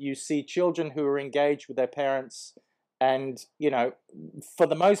 You see children who are engaged with their parents, and for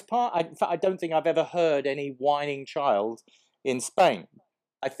the most part, I don't think I've ever heard any whining child in Spain.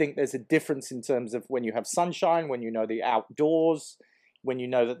 I think there's a difference in terms of when you have sunshine, when the outdoors, when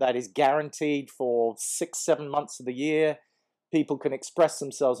that is guaranteed for 6-7 months of the year. People can express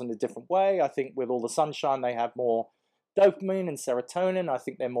themselves in a different way. I think with all the sunshine, they have more dopamine and serotonin. I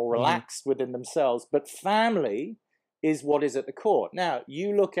think they're more relaxed within themselves. But family is what is at the core. Now,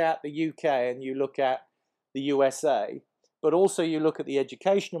 you look at the UK and you look at the USA, but also you look at the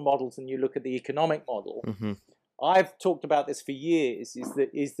educational models and you look at the economic model. I've talked about this for years,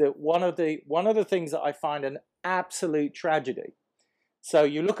 is that one of the things that I find an absolute tragedy. So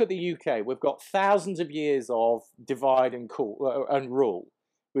you look at the UK, we've got thousands of years of divide and rule.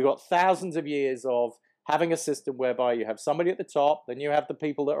 We've got thousands of years of having a system whereby you have somebody at the top, then you have the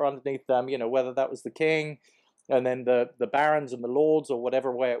people that are underneath them, whether that was the king, and then the barons and the lords, or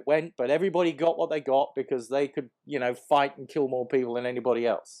whatever way it went. But everybody got what they got because they could, fight and kill more people than anybody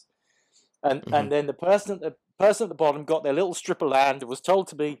else. And then the person at the bottom got their little strip of land and was told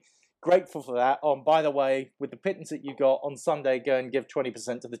to be grateful for that. Oh, and by the way, with the pittance that you got on Sunday, go and give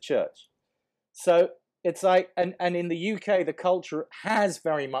 20% to the church. So it's like, and in the UK, the culture has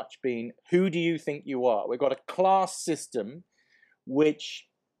very much been, who do you think you are? We've got a class system, which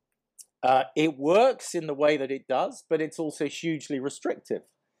it works in the way that it does, but it's also hugely restrictive.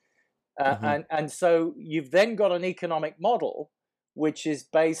 And so you've then got an economic model which is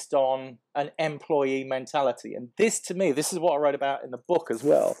based on an employee mentality. And this, to me, this is what I wrote about in the book as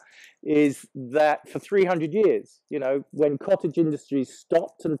well, is that for 300 years, when cottage industries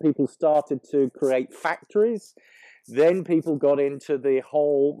stopped and people started to create factories, then people got into the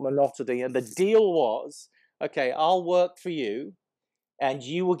whole monotony. And the deal was, okay, I'll work for you, and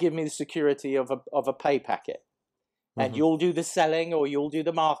you will give me the security of a pay packet. And you'll do the selling, or you'll do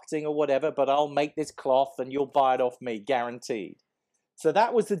the marketing, or whatever, but I'll make this cloth and you'll buy it off me, guaranteed. So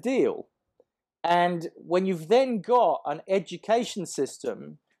that was the deal. And when you've then got an education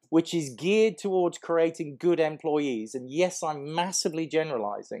system which is geared towards creating good employees, and yes, I'm massively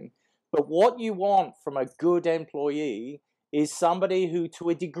generalizing, but what you want from a good employee is somebody who, to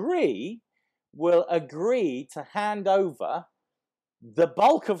a degree, will agree to hand over the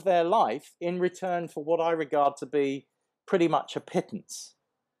bulk of their life in return for what I regard to be pretty much a pittance.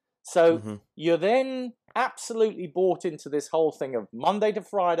 So you're then absolutely bought into this whole thing of Monday to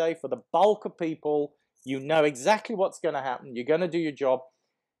Friday for the bulk of people. You know exactly what's going to happen. You're going to do your job.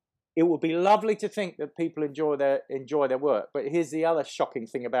 It would be lovely to think that people enjoy their work. But here's the other shocking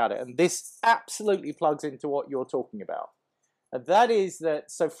thing about it. And this absolutely plugs into what you're talking about. And that is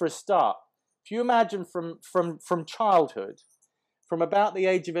that, so for a start, if you imagine from childhood, from about the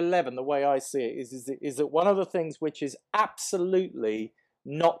age of 11, the way I see it is that one of the things which is absolutely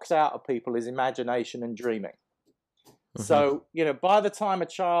knocked out of people is imagination and dreaming. So, by the time a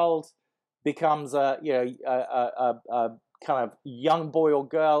child becomes a kind of young boy or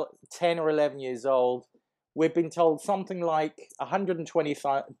girl, 10 or 11 years old, we've been told something like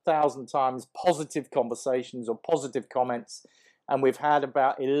 120,000 times positive conversations or positive comments, and we've had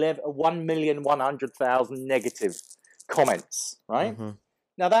about 1,100,000 negative comments, right?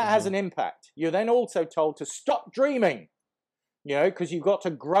 Now that has an impact. You're then also told to stop dreaming, because you've got to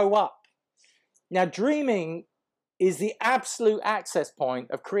grow up. Now, dreaming is the absolute access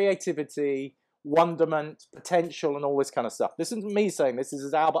point of creativity, wonderment, potential, and all this kind of stuff. This isn't me saying this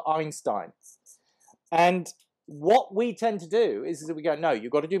is Albert Einstein. And what we tend to do is that we go, no,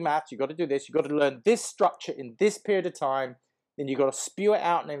 you've got to do maths, you've got to do this, you've got to learn this structure in this period of time, then you've got to spew it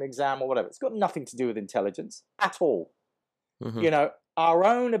out in an exam or whatever. It's got nothing to do with intelligence at all. Mm-hmm. You know, our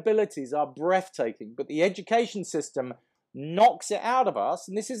own abilities are breathtaking, but the education system knocks it out of us.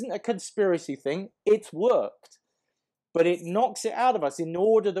 And this isn't a conspiracy thing, it's worked. But it knocks it out of us in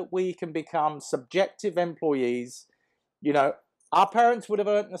order that we can become subjective employees. You know, our parents would have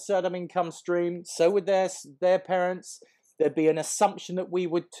earned a certain income stream, so would their parents. There'd be an assumption that we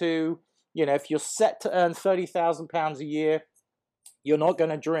would too. You know, if you're set to earn £30,000 a year, you're not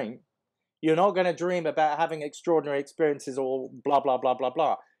going to dream. You're not going to dream about having extraordinary experiences or blah, blah, blah, blah,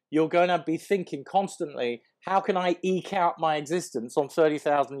 blah. You're going to be thinking constantly, how can I eke out my existence on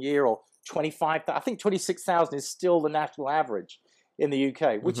 30,000 a year or 25,000? I think 26,000 is still the national average in the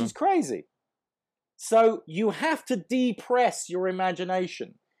UK, which is crazy. So you have to depress your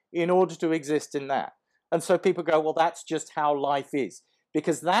imagination in order to exist in that. And so people go, well, that's just how life is,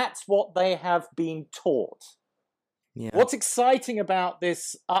 because that's what they have been taught. Yeah. What's exciting about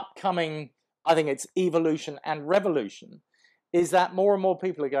this upcoming, I think it's evolution and revolution, is that more and more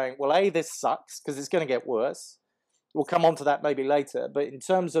people are going, well, A, this sucks because it's going to get worse. We'll come on to that maybe later. But in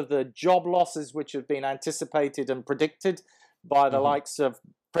terms of the job losses which have been anticipated and predicted by the likes of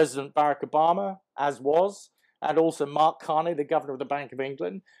President Barack Obama, as was, and also Mark Carney, the governor of the Bank of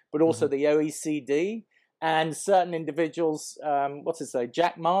England, but also the OECD and certain individuals,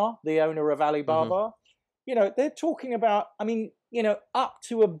 Jack Ma, the owner of Alibaba, you know, they're talking about, I mean, you know, up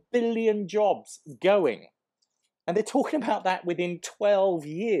to 1 billion jobs going. And they're talking about that within 12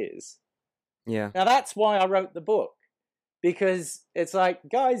 years. Yeah. Now, that's why I wrote the book. Because it's like,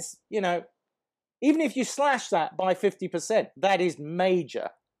 guys, you know, even if you slash that by 50%, that is major.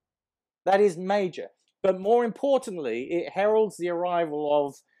 That is major. But more importantly, it heralds the arrival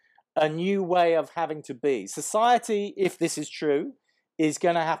of a new way of having to be. Society, if this is true, is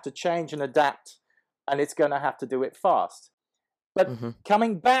going to have to change and adapt, and it's going to have to do it fast. But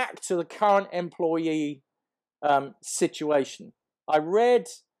coming back to the current employee situation, I read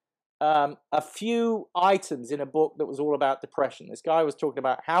a few items in a book that was all about depression. This guy was talking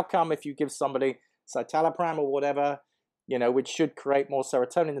about how come if you give somebody citalopram or whatever, you know, which should create more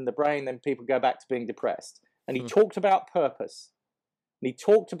serotonin in the brain, then people go back to being depressed. And he talked about purpose. And he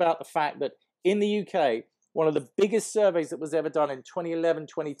talked about the fact that in the UK, one of the biggest surveys that was ever done in 2011,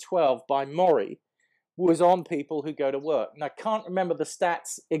 2012 by Mori was on people who go to work. And I can't remember the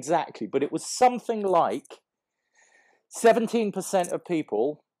stats exactly, but it was something like 17% of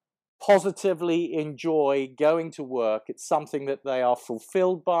people positively enjoy going to work. It's something that they are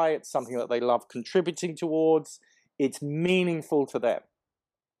fulfilled by. It's something that they love contributing towards. It's meaningful to them.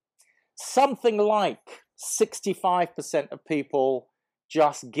 Something like 65% of people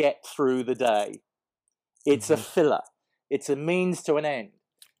just get through the day. It's a filler. It's a means to an end.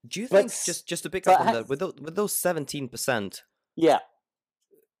 Do you think, just to pick up on that, with those 17%, yeah,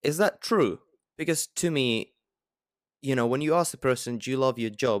 is that true? Because to me, you know, when you ask a person, do you love your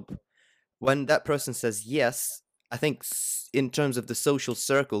job? When that person says yes, I think in terms of the social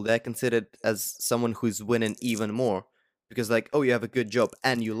circle, they're considered as someone who's winning even more. Because like, oh, you have a good job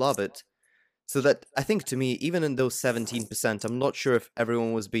and you love it. So that, I think to me, even in those 17%, I'm not sure if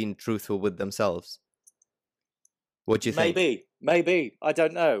everyone was being truthful with themselves. What do you think? Maybe. I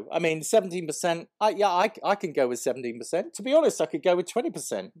don't know. I mean, 17%, I can go with 17%. To be honest, I could go with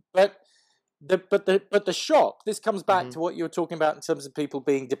 20%. But the shock, this comes back to what you were talking about in terms of people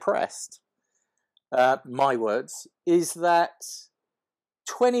being depressed. My words, is that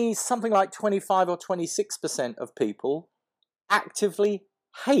something like 25 or 26% of people actively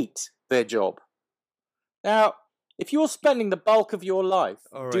hate their job. Now, if you're spending the bulk of your life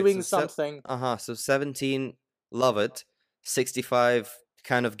doing something... So 17, love it. 65,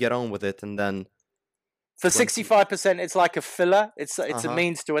 kind of get on with it, and then... For 65%, it's like a filler. It's a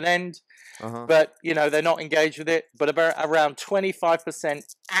means to an end. But, you know, they're not engaged with it. But about around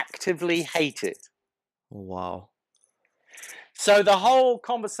 25% actively hate it. Wow. So the whole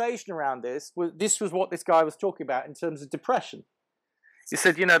conversation around this was what this guy was talking about in terms of depression. He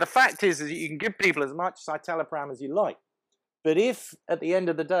said, you know, the fact is that you can give people as much citalopram as you like. But if at the end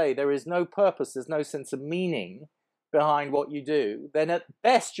of the day there is no purpose, there's no sense of meaning behind what you do, then at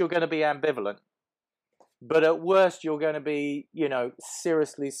best you're going to be ambivalent. But at worst you're going to be, you know,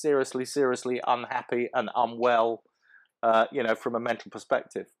 seriously unhappy and unwell, you know, from a mental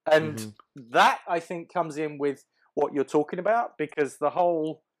perspective. And that, I think, comes in with what you're talking about, because the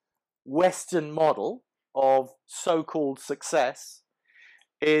whole Western model of so-called success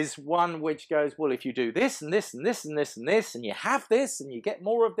is one which goes, well, if you do this and this and this and this and this, and you have this and you get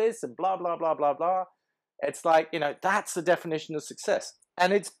more of this and blah, blah, blah, blah, blah. It's like, that's the definition of success.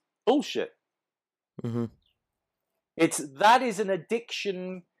 And it's bullshit. Mm-hmm. That is an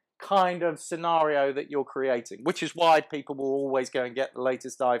addiction kind of scenario that you're creating, which is why people will always go and get the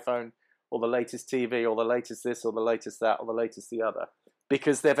latest iPhone or the latest TV or the latest this or the latest that or the latest the other,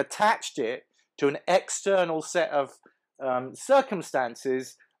 because they've attached it to an external set of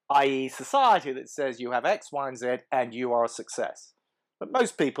circumstances, i.e. society, that says you have X, Y, and Z and you are a success. But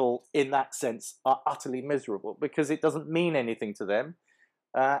most people in that sense are utterly miserable because it doesn't mean anything to them.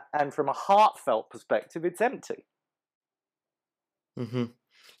 And from a heartfelt perspective, it's empty. Mm-hmm.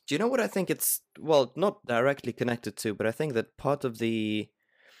 Do you know what I think it's, well, not directly connected to, but I think that part of the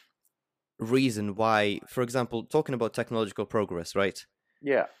reason why, for example, talking about technological progress, right?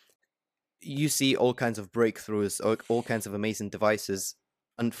 Yeah. You see all kinds of breakthroughs, all kinds of amazing devices.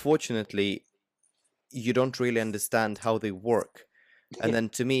 Unfortunately, you don't really understand how they work. And then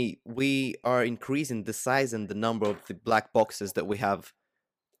to me, we are increasing the size and the number of the black boxes that we have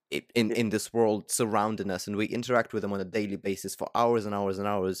in this world surrounding us, and we interact with them on a daily basis for hours and hours and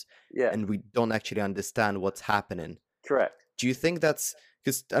hours, and we don't actually understand what's happening. Correct. Do you think that's,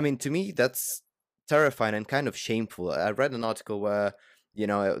 because I mean, to me that's terrifying and kind of shameful. I read an article where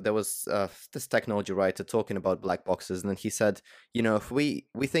there was this technology writer talking about black boxes, and then he said, if we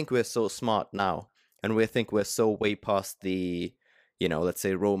think we're so smart now, and we think we're so way past the let's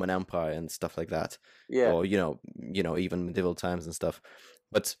say Roman Empire and stuff like that, or even medieval times and stuff.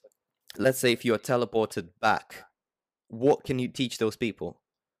 But let's say if you're teleported back, what can you teach those people?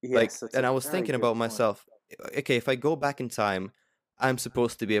 Yes, and I was thinking about myself. Okay, if I go back in time, I'm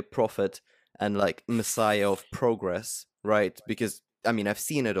supposed to be a prophet and like messiah of progress, right? Because I mean, I've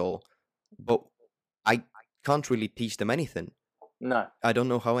seen it all, but I can't really teach them anything. No, I don't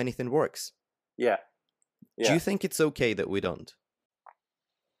know how anything works. Yeah. Do you think it's okay that we don't?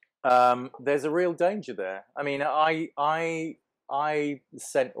 There's a real danger there. I mean, I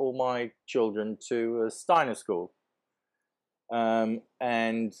sent all my children to a Steiner school.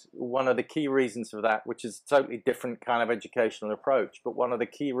 And one of the key reasons for that, which is a totally different kind of educational approach, but one of the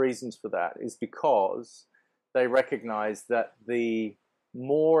key reasons for that is because they recognize that the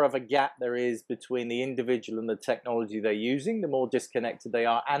more of a gap there is between the individual and the technology they're using, the more disconnected they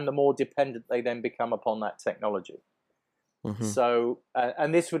are, and the more dependent they then become upon that technology. Mm-hmm. So,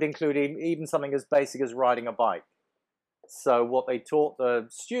 and this would include even something as basic as riding a bike. So what they taught the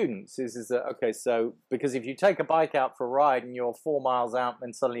students is that, okay, so because if you take a bike out for a ride and you're 4 miles out and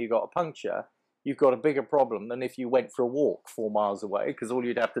then suddenly you've got a puncture, you've got a bigger problem than if you went for a walk 4 miles away, because all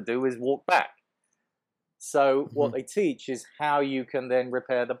you'd have to do is walk back. So what they teach is how you can then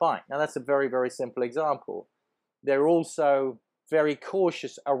repair the bike. Now, that's a very, very simple example. They're also very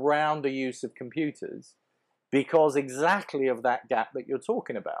cautious around the use of computers because exactly of that gap that you're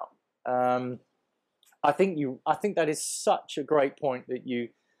talking about. I think that is such a great point that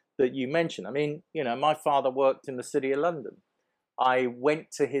you mentioned. I mean, my father worked in the City of London. I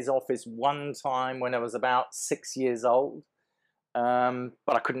went to his office one time when I was about 6 years old,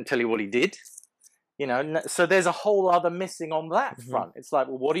 but I couldn't tell you what he did. So there's a whole other missing on that front. It's like,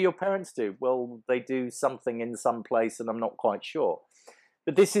 well, what do your parents do? Well, they do something in some place, and I'm not quite sure.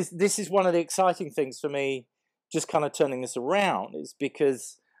 But this is one of the exciting things for me, just kind of turning this around, is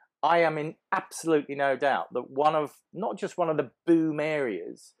because I am in absolutely no doubt that not just one of the boom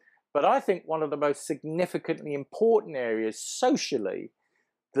areas, but I think one of the most significantly important areas socially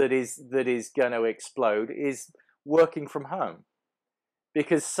that is going to explode is working from home.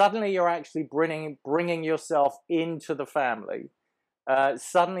 Because suddenly you're actually bringing yourself into the family.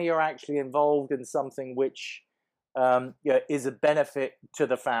 Suddenly you're actually involved in something which is a benefit to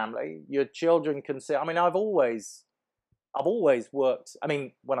the family. Your children can say, I mean, I've always worked. I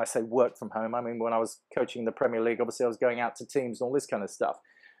mean, when I say work from home, I mean, when I was coaching the Premier League, obviously I was going out to teams and all this kind of stuff.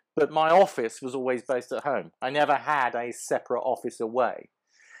 But my office was always based at home. I never had a separate office away.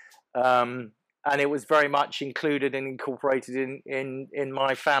 And it was very much included and incorporated in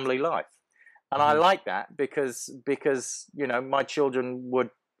my family life. And I like that because my children would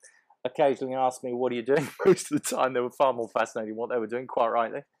occasionally ask me, what are you doing? Most of the time they were far more fascinated in what they were doing, quite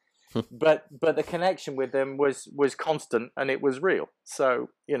rightly. but the connection with them was constant, and it was real. So,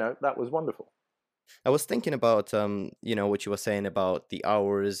 that was wonderful. I was thinking about, what you were saying about the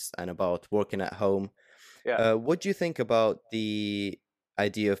hours and about working at home. Yeah. What do you think about the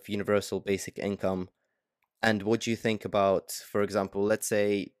idea of universal basic income? And what do you think about, for example, let's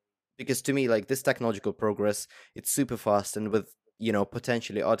say, because to me, like, this technological progress, it's super fast, and with,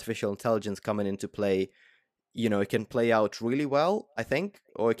 potentially artificial intelligence coming into play, it can play out really well, I think,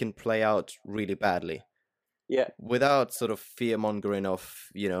 or it can play out really badly. Yeah. Without sort of fear mongering of,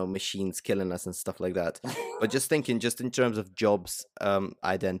 machines killing us and stuff like that. But just thinking, just in terms of jobs,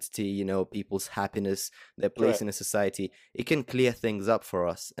 identity, people's happiness, their place Correct. in a society, it can clear things up for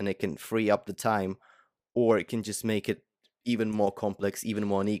us, and it can free up the time, or it can just make it even more complex, even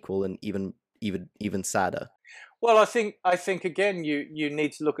more unequal, and even sadder. Well, I think again, you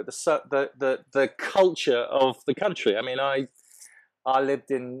need to look at the culture of the country. I mean, I lived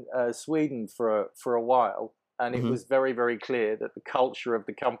in Sweden for a while, and it Hmm. was very, very clear that the culture of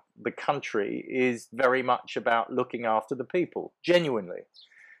the country is very much about looking after the people, genuinely.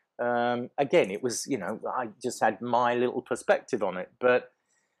 Again, it was, I just had my little perspective on it, but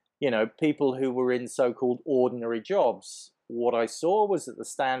people who were in so-called ordinary jobs, what I saw was that the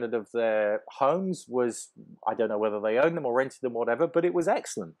standard of their homes was, I don't know whether they owned them or rented them, or whatever, but it was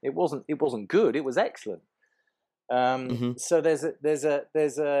excellent. It wasn't good. It was excellent. Hmm. So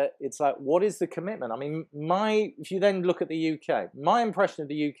it's like, what is the commitment? I mean, if you then look at the UK, my impression of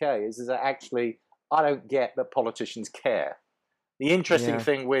the UK is that actually I don't get that politicians care. The interesting Yeah.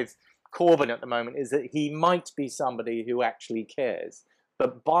 thing with Corbyn at the moment is that he might be somebody who actually cares,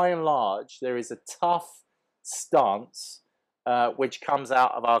 but by and large, there is a tough stance which comes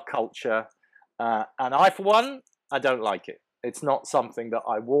out of our culture, and I, for one, I don't like it. It's not something that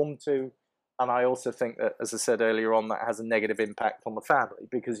I warm to. And I also think that, as I said earlier on, that has a negative impact on the family,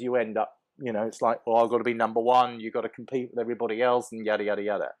 because you end up, it's like, well, I've got to be number one, you've got to compete with everybody else, and yada, yada,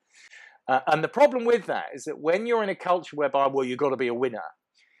 yada. And the problem with that is that when you're in a culture whereby, well, you've got to be a winner,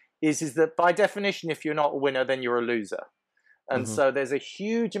 is that by definition, if you're not a winner, then you're a loser. And Hmm. so there's a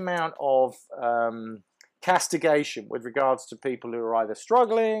huge amount of castigation with regards to people who are either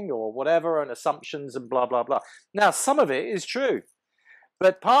struggling or whatever, and assumptions and blah, blah, blah. Now, some of it is true.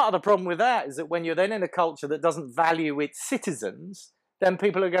 But part of the problem with that is that when you're then in a culture that doesn't value its citizens, then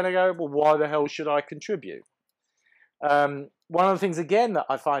people are going to go, well, why the hell should I contribute? One of the things, again, that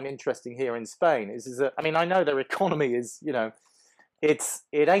I find interesting here in Spain is that, I mean, I know their economy is,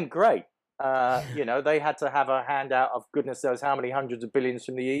 it ain't great. They had to have a handout of goodness knows how many hundreds of billions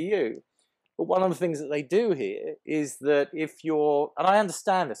from the EU. But one of the things that they do here is that if you're, and I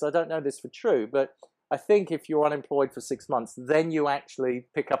understand this, I don't know this for true, but I think if you're unemployed for 6 months, then you actually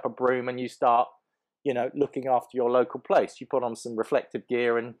pick up a broom and you start, looking after your local place. You put on some reflective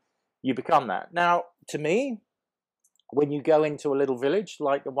gear and you become that. Now, to me, when you go into a little village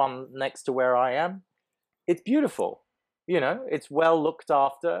like the one next to where I am, it's beautiful. It's well looked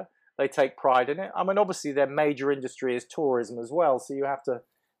after. They take pride in it. I mean, obviously, their major industry is tourism as well, so you have to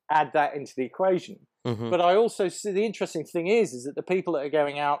add that into the equation. Hmm. But I also see the interesting thing is that the people that are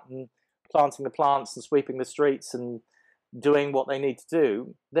going out and planting the plants and sweeping the streets and doing what they need to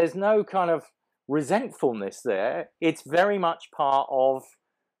do, there's no kind of resentfulness there. It's very much part of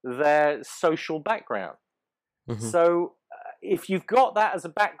their social background. Hmm. So if you've got that as a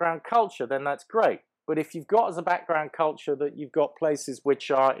background culture, then that's great. But if you've got as a background culture that you've got places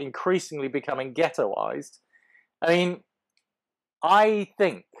which are increasingly becoming ghettoized, I mean, I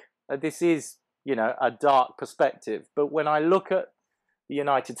think that this is, a dark perspective. But when I look at the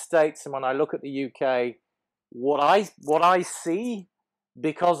United States and when I look at the UK, what I see,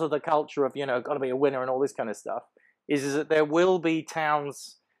 because of the culture of, got to be a winner and all this kind of stuff, is that there will be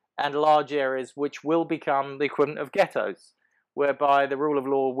towns and large areas which will become the equivalent of ghettos, whereby the rule of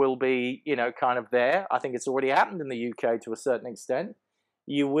law will be, kind of there. I think it's already happened in the UK to a certain extent.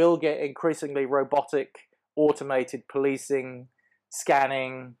 You will get increasingly robotic, automated policing,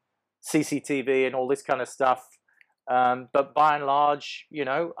 scanning, CCTV, and all this kind of stuff. But by and large,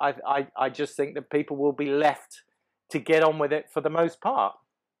 I just think that people will be left to get on with it for the most part,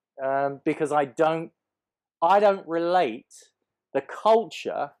 because I don't relate the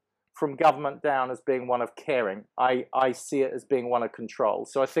culture from government down as being one of caring. I see it as being one of control.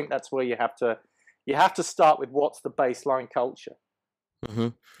 So I think that's where you have to start with what's the baseline culture. Hmm.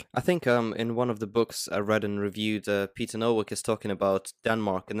 I think in one of the books I read and reviewed, Peter Nowak is talking about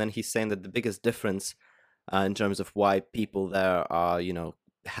Denmark, and then he's saying that the biggest difference in terms of why people there are,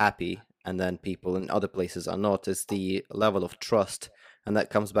 happy, and then people in other places are not, is the level of trust. And that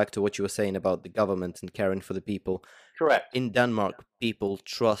comes back to what you were saying about the government and caring for the people. Correct. In Denmark, people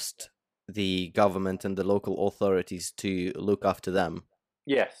trust the government and the local authorities to look after them.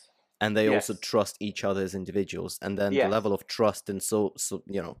 Yes. And they also Yes. trust each other as individuals. And then the Yes. level of trust in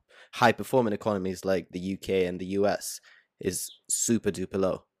high performing economies like the UK and the US is super duper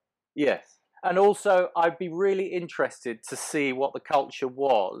low. Yes. And also, I'd be really interested to see what the culture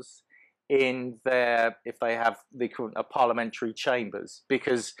was in their, if they have the equivalent of parliamentary chambers,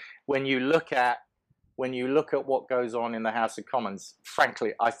 because when you look at when you look at what goes on in the House of Commons,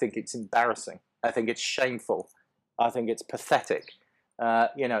 frankly, I think it's embarrassing. I think it's shameful. I think it's pathetic.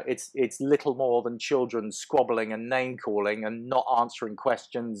 It's little more than children squabbling and name calling and not answering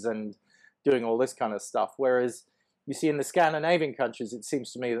questions and doing all this kind of stuff. Whereas you see in the Scandinavian countries, it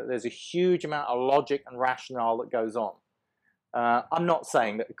seems to me that there's a huge amount of logic and rationale that goes on. I'm not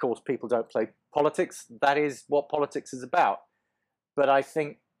saying that, of course, people don't play politics. That is what politics is about. But I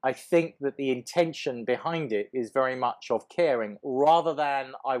think that the intention behind it is very much of caring, rather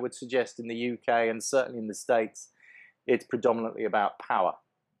than, I would suggest, in the UK and certainly in the States, it's predominantly about power.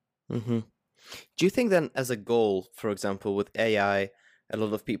 Mm-hmm. Do you think then, as a goal, for example, with AI, a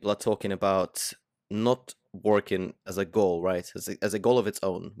lot of people are talking about not working as a goal, right? As a goal of its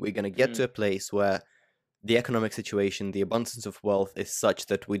own. We're going to get to a place where the economic situation, the abundance of wealth is such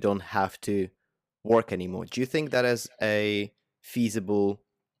that we don't have to work anymore. Do you think that is a feasible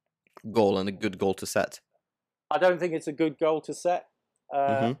goal and a good goal to set? I don't think it's a good goal to set.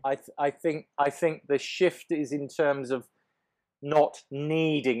 I think the shift is in terms of not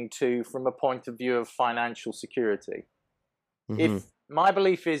needing to, from a point of view of financial security. If my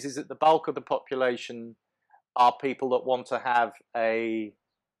belief is that the bulk of the population are people that want to have a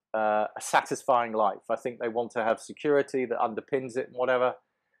satisfying life. I think they want to have security that underpins it and whatever.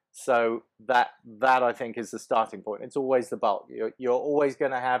 So that I think is the starting point. It's always the bulk. You're always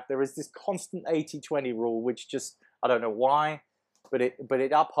going to have, there is this constant 80-20 rule, which just, I don't know why, but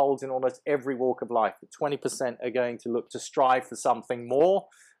it upholds in almost every walk of life. 20% are going to look to strive for something more,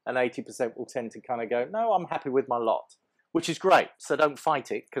 and 80% will tend to kind of go, no, I'm happy with my lot, which is great. So don't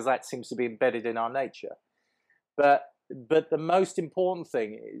fight it, because that seems to be embedded in our nature. But the most important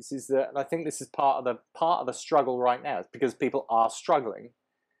thing is that, and I think this is part of the struggle right now, because people are struggling,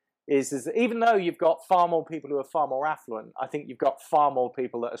 is that even though you've got far more people who are far more affluent, I think you've got far more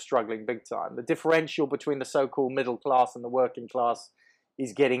people that are struggling big time. The differential between the so-called middle class and the working class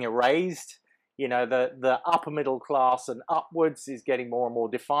is getting erased. You know, the upper middle class and upwards is getting more and more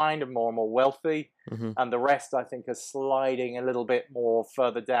defined and more wealthy. And the rest, I think, are sliding a little bit more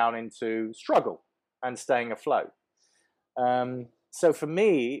further down into struggle and staying afloat. So for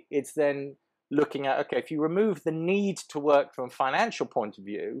me, it's then looking at, okay, if you remove the need to work from a financial point of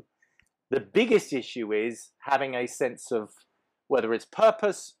view, the biggest issue is having a sense of whether it's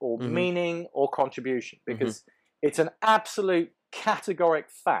purpose or meaning or contribution, because it's an absolute categoric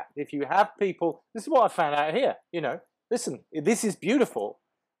fact. If you have people, this is what I found out here, you know, listen, this is beautiful,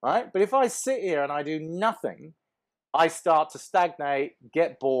 right? But if I sit here and I do nothing, I start to stagnate,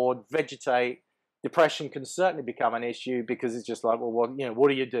 get bored, vegetate. Depression can certainly become an issue, because it's just like, well, what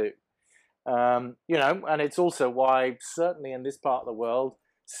do you do? You know, and it's also why, certainly in this part of the world,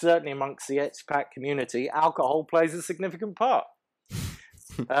 certainly amongst the expat community, alcohol plays a significant part.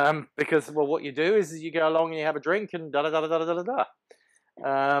 Because, well, what you do is you go along and you have a drink and da-da-da-da-da-da-da.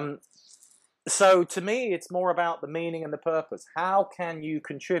 So to me, it's more about the meaning and the purpose. How can you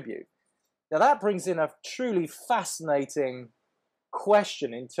contribute? Now, that brings in a truly fascinating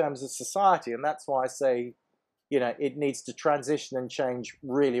question in terms of society, and that's why I say, you know, it needs to transition and change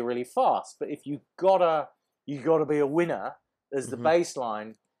really, really fast. But if you gotta be a winner as the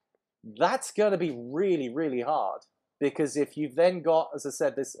baseline, that's going to be really, really hard, because if you've then got, as I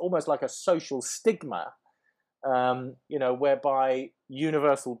said, this almost like a social stigma, you know, whereby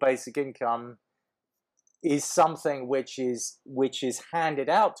universal basic income is something which is handed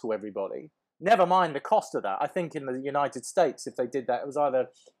out to everybody. Never mind the cost of that. I think in the United States, if they did that, it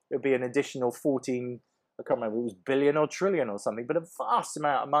would be an additional 14, I can't remember, it was billion or trillion or something, but a vast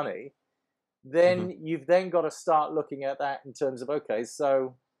amount of money. Then you've then got to start looking at that in terms of, okay,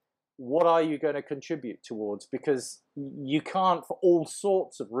 so what are you going to contribute towards? Because you can't, for all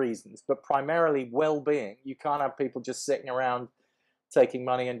sorts of reasons, but primarily well-being, you can't have people just sitting around taking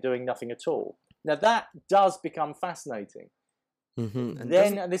money and doing nothing at all. Now that does become fascinating. And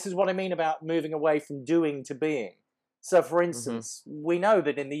this is what I mean about moving away from doing to being. So for instance, we know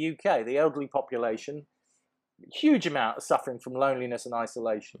that in the UK, the elderly population, huge amount of suffering from loneliness and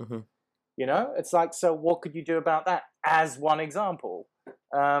isolation. You know, it's like, so what could you do about that as one example?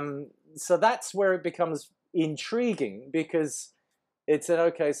 So that's where it becomes intriguing, because it's an,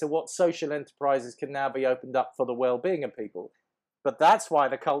 okay, so what social enterprises can now be opened up for the well-being of people? But that's why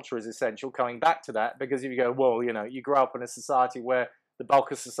the culture is essential, coming back to that, because if you go, well, you know, you grow up in a society where the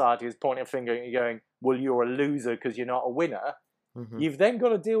bulk of society is pointing a finger and you're going, well, you're a loser because you're not a winner, you've then got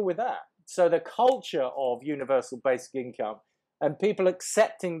to deal with that. So the culture of universal basic income and people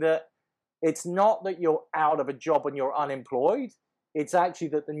accepting that it's not that you're out of a job and you're unemployed, it's actually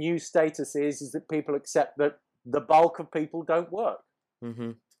that the new status is that people accept that the bulk of people don't work.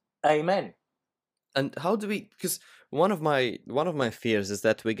 Amen. And how do we? Because one of my fears is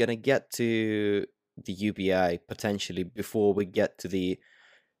that we're gonna get to the UBI potentially before we get to the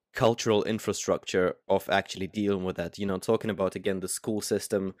cultural infrastructure of actually dealing with that. Talking about again the school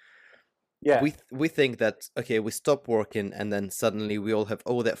system. Yeah. We think that okay, we stop working and then suddenly we all have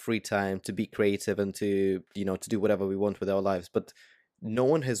all that free time to be creative and to to do whatever we want with our lives. But no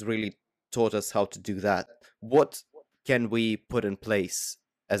one has really taught us how to do that. What can we put in place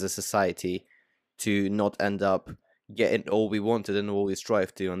as a society to not end up getting all we wanted and all we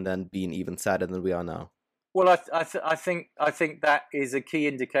strive to, and then being even sadder than we are now? Well, I think that is a key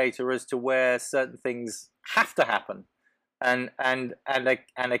indicator as to where certain things have to happen, and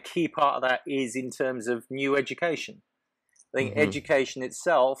a key part of that is in terms of new education. I think Mm-hmm. education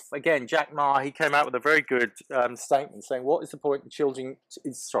itself, again, Jack Ma, he came out with a very good statement saying, "What is the point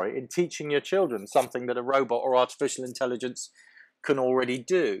in teaching your children something that a robot or artificial intelligence can already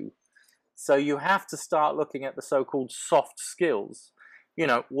do?" So you have to start looking at the so-called soft skills.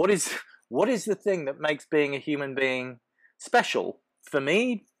 What is the thing that makes being a human being special? For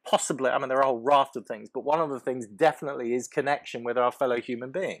me, possibly, I mean, there are a whole raft of things, but one of the things definitely is connection with our fellow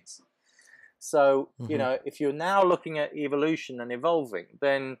human beings. So, Mm-hmm. if you're now looking at evolution and evolving,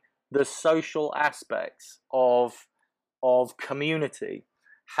 then the social aspects of community,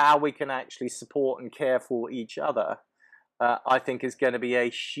 how we can actually support and care for each other, I think is going to be a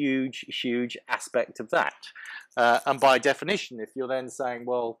huge, huge aspect of that. And by definition, if you're then saying,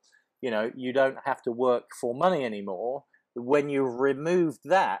 well, you don't have to work for money anymore, when you remove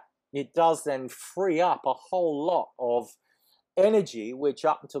that, it does then free up a whole lot of energy, which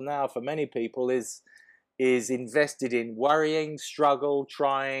up until now for many people is invested in worrying, struggle,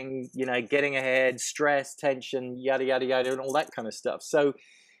 trying, getting ahead, stress, tension, yada yada yada, and all that kind of stuff. So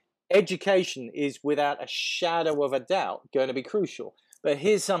education is without a shadow of a doubt going to be crucial. But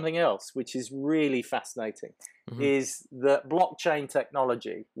here's something else which is really fascinating, Mm-hmm. is that blockchain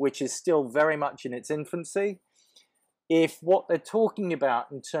technology, which is still very much in its infancy, if what they're talking about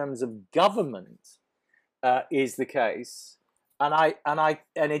in terms of government is the case, and I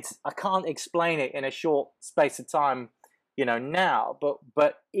can't explain it in a short space of time, now,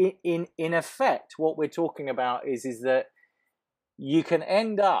 but in effect, what we're talking about is that you can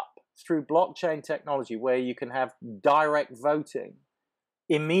end up through blockchain technology where you can have direct voting,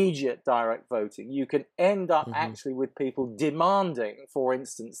 immediate direct voting. You can end up Mm-hmm. actually with people demanding, for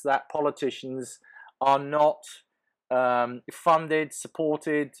instance, that politicians are not funded,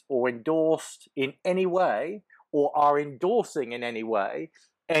 supported, or endorsed in any way, or are endorsing in any way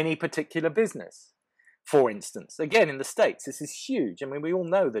any particular business. For instance, again, in the States, this is huge. I mean, we all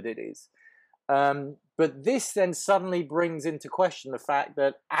know that it is. But this then suddenly brings into question the fact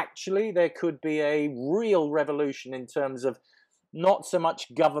that actually there could be a real revolution in terms of not so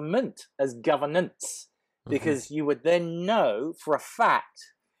much government as governance, Mm-hmm. because you would then know for a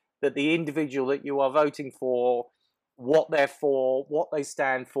fact that the individual that you are voting for, what they're for, what they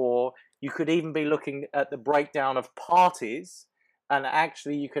stand for. You could even be looking at the breakdown of parties, and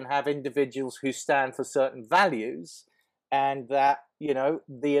actually you can have individuals who stand for certain values, and that,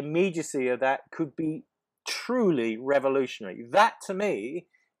 the immediacy of that could be truly revolutionary. That to me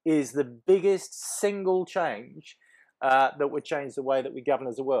is the biggest single change that would change the way that we govern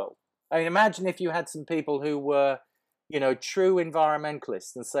as a world. I mean, imagine if you had some people who were, true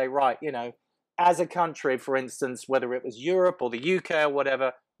environmentalists and say, right, as a country, for instance, whether it was Europe or the UK or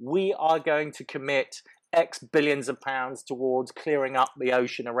whatever, we are going to commit X billions of pounds towards clearing up the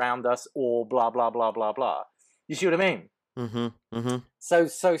ocean around us, or blah, blah, blah, blah, blah. You see what I mean? Mm-hmm. Mm-hmm.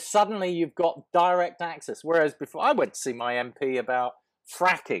 So suddenly you've got direct access. Whereas before, I went to see my MP about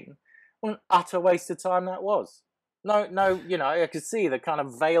fracking. What an utter waste of time that was. No, no, I could see the kind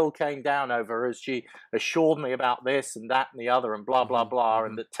of veil came down over her as she assured me about this and that and the other and blah blah Mm-hmm. blah, Mm-hmm.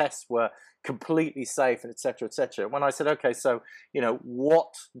 and the tests were completely safe and etc. etc. When I said, okay, so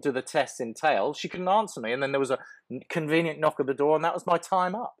what do the tests entail? She couldn't answer me, and then there was a convenient knock at the door, and that was my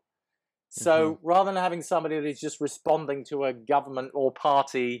time up. Mm-hmm. So rather than having somebody that is just responding to a government or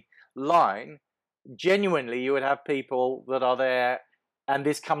party line, genuinely you would have people that are there, and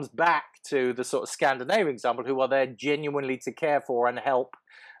this comes back to the sort of Scandinavian example, who are there genuinely to care for and help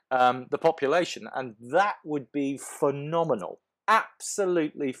the population. And that would be phenomenal.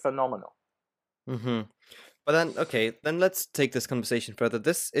 Absolutely phenomenal. Mm-hmm. But then, okay, then let's take this conversation further.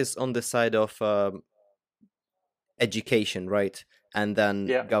 This is on the side of education, right? And then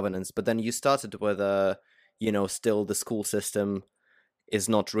Yeah, governance. But then you started with still the school system is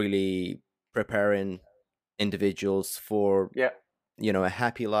not really preparing individuals for, yeah. a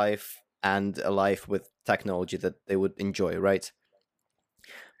happy life and a life with technology that they would enjoy, right?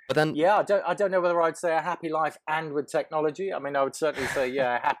 But then, Yeah, I don't know whether I'd say a happy life and with technology. I mean, I would certainly say,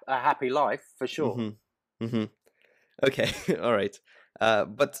 yeah, a happy life for sure. mm-hmm, mm-hmm. Okay, all right.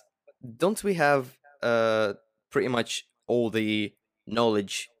 But don't we have pretty much all the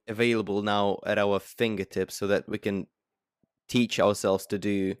knowledge available now at our fingertips so that we can teach ourselves to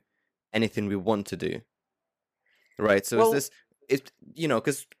do anything we want to do? Right. So is Well, this it? You know,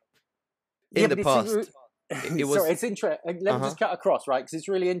 because yeah, in the but you see, past it sorry, was. it's interesting. Let Uh me huh. just cut across, right? Because it's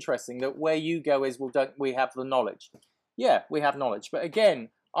really interesting that where you go is, well, don't we have the knowledge? Yeah, we have knowledge. But again,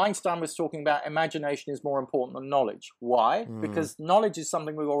 Einstein was talking about imagination is more important than knowledge. Why? Mm, Because knowledge is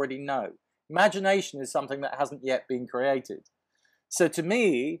something we already know. Imagination is something that hasn't yet been created. So to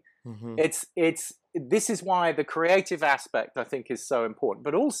me, mm-hmm. it's this is why the creative aspect I think is so important,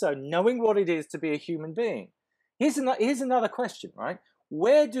 but also knowing what it is to be a human being. Here's another question, right?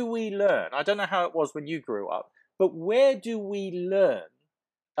 Where do we learn? I don't know how it was when you grew up, but where do we learn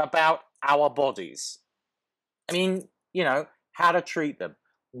about our bodies? I mean, how to treat them,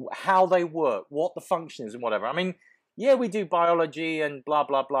 how they work, what the function is, and whatever. I mean, yeah, we do biology and blah,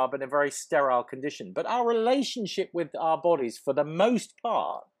 blah, blah, but in a very sterile condition. But our relationship with our bodies, for the most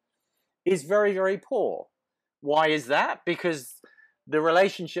part, is very, very poor. Why is that? Because the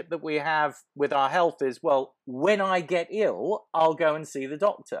relationship that we have with our health is, well, when I get ill, I'll go and see the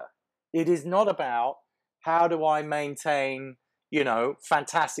doctor. It is not about how do I maintain,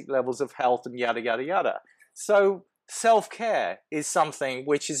 fantastic levels of health and yada, yada, yada. So self-care is something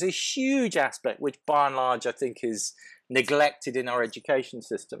which is a huge aspect, which by and large I think is neglected in our education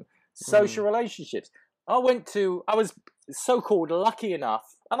system. Social Mm, relationships. I was so-called lucky enough,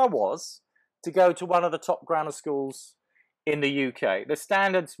 and I was, to go to one of the top grammar schools in the UK. The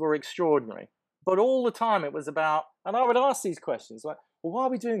standards were extraordinary. But all the time it was about, and I would ask these questions like, well, why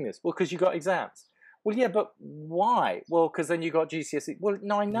are we doing this? Well, because you got exams. Well, yeah, but why? Well, because then you got GCSE. Well,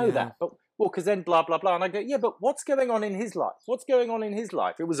 no, I know yeah. that. But, well, because then blah, blah, blah. And I go, yeah, but what's going on in his life? What's going on in his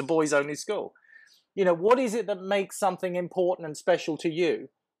life? It was a boys only school. What is it that makes something important and special to you?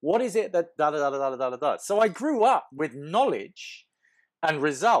 What is it that da da da da da da da? So I grew up with knowledge and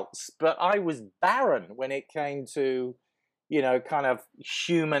results, but I was barren when it came to, kind of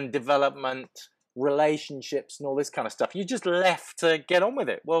human development, relationships, and all this kind of stuff. You just left to get on with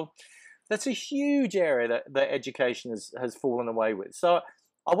it. Well, that's a huge area that education has fallen away with. So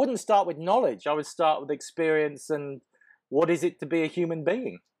I wouldn't start with knowledge. I would start with experience and what is it to be a human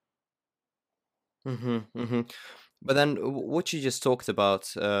being? Mm-hmm, mm-hmm. But then what you just talked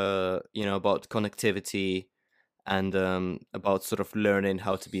about, about connectivity and about sort of learning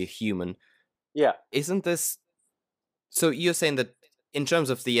how to be a human, Yeah, isn't this? So you're saying that in terms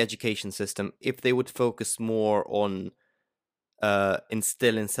of the education system, if they would focus more on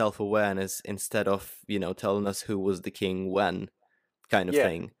instilling self-awareness instead of, telling us who was the king when kind of yeah.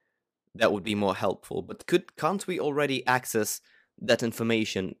 thing, that would be more helpful. But can't we already access that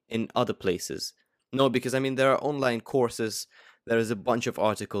information in other places? No, because I mean there are online courses, there is a bunch of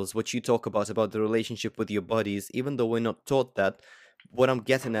articles what you talk about the relationship with your bodies, even though we're not taught that. What I'm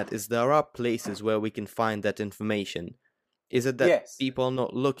getting at is there are places where we can find that information. Is it that Yes. people are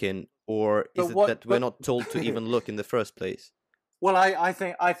not looking, or But is it what? that we're But not told to even look in the first place? well, I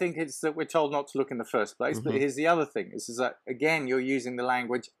think it's that we're told not to look in the first place. But Mm-hmm. here's the other thing: is that again you're using the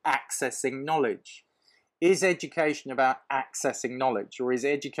language accessing knowledge. Is education about accessing knowledge, or is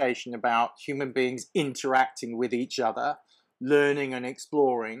education about human beings interacting with each other, learning and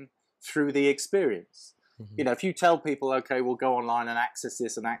exploring through the experience? Mm-hmm. If you tell people, okay, we'll go online and access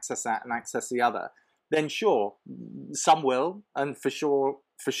this and access that and access the other, then sure, some will, and for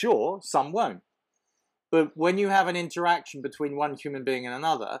sure, some won't. But when you have an interaction between one human being and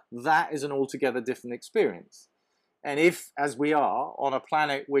another, that is an altogether different experience. And if, as we are, on a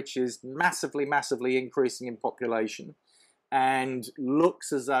planet which is massively, massively increasing in population and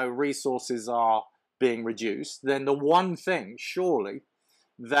looks as though resources are being reduced, then the one thing, surely,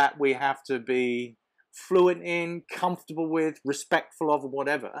 that we have to be fluent in, comfortable with, respectful of, and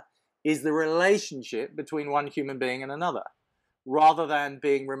whatever, is the relationship between one human being and another, rather than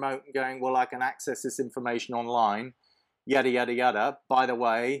being remote and going, well, I can access this information online, yada, yada, yada. By the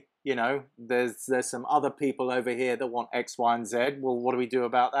way, there's some other people over here that want X, Y, and Z. Well, what do we do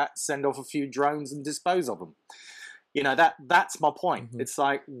about that? Send off a few drones and dispose of them. That's my point. Mm-hmm. It's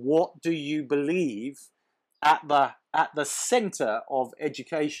like, what do you believe at the center of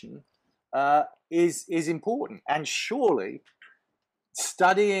education is important, and surely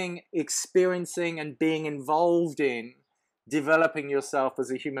studying, experiencing, and being involved in developing yourself as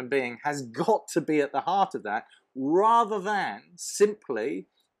a human being has got to be at the heart of that, rather than simply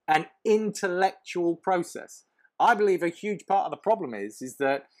an intellectual process. I believe a huge part of the problem is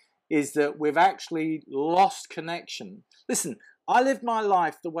that we've actually lost connection. Listen, I live my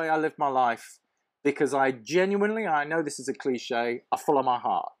life the way I live my life because I genuinely, I know this is a cliche, I follow my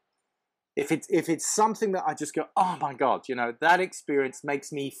heart. If it's something that I just go, oh my God, that experience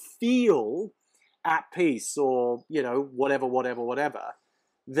makes me feel at peace, or, whatever,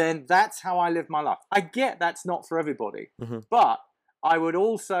 then that's how I live my life. I get that's not for everybody, but I would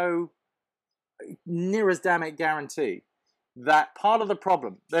also, near as damn it, guarantee that part of the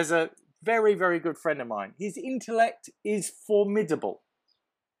problem, there's a very, very good friend of mine. His intellect is formidable.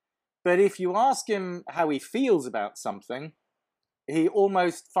 But if you ask him how he feels about something, he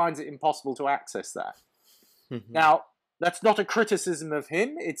almost finds it impossible to access that. Now, that's not a criticism of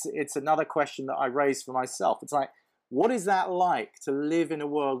him. It's another question that I raise for myself. It's like, what is that like to live in a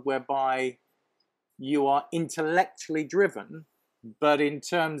world whereby you are intellectually driven, but in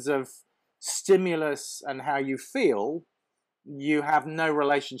terms of stimulus and how you feel, you have no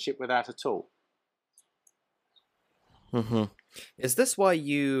relationship with that at all? Is this why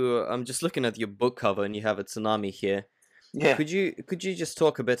I'm just looking at your book cover and you have a tsunami here. Yeah. Could you just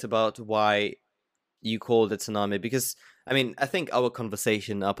talk a bit about why you called it tsunami? Because I think our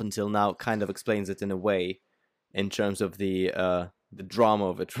conversation up until now kind of explains it in a way, in terms of the drama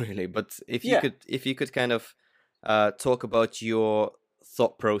of it, really. But if you could kind of talk about your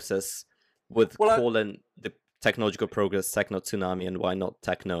thought process with calling the technological progress techno tsunami, and why not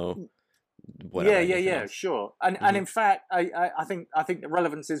techno? Yeah, sure. And in fact, I think the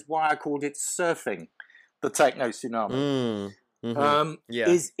relevance is why I called it surfing the techno tsunami.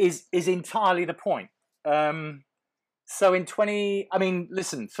 Is entirely the point. So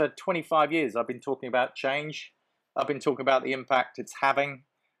listen, for 25 years I've been talking about change. I've been talking about the impact it's having.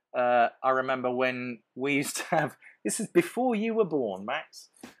 I remember when we used to have, this is before you were born, Max,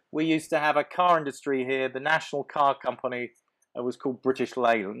 we used to have a car industry here. The national car company was called British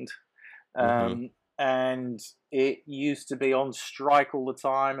Leyland. And it used to be on strike all the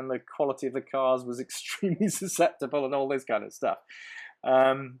time, and the quality of the cars was extremely susceptible and all this kind of stuff.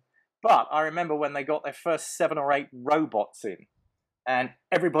 But I remember when they got their first 7 or 8 robots in, and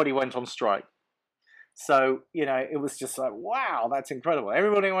everybody went on strike. So, it was just like, wow, that's incredible.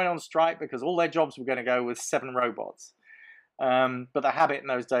 Everybody went on strike because all their jobs were going to go with 7 robots. But the habit in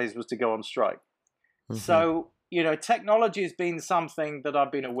those days was to go on strike. So, technology has been something that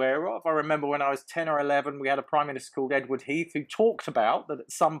I've been aware of. I remember when I was 10 or 11, we had a Prime Minister called Edward Heath who talked about that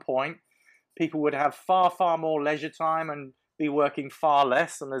at some point people would have far, far more leisure time and be working far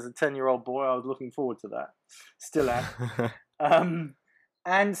less. And as a 10-year-old boy, I was looking forward to that. Still am.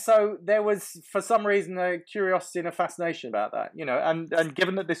 And so there was, for some reason, a curiosity and a fascination about that, and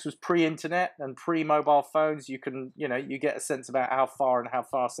given that this was pre-internet and pre-mobile phones, you can, you get a sense about how far and how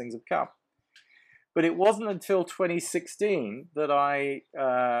fast things have come. But it wasn't until 2016 that I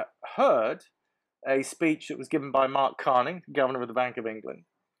heard a speech that was given by Mark Carney, Governor of the Bank of England.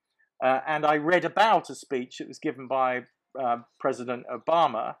 And I read about a speech that was given by President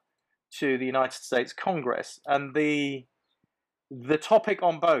Obama to the United States Congress. And the topic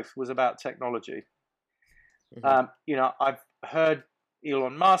on both was about technology. I've heard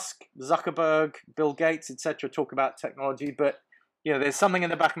Elon Musk, Zuckerberg, Bill Gates, etc. talk about technology, but there's something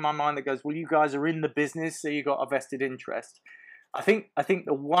in the back of my mind that goes, well, you guys are in the business, so you got a vested interest. I think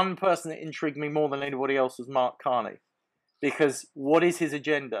the one person that intrigued me more than anybody else was Mark Carney, because what is his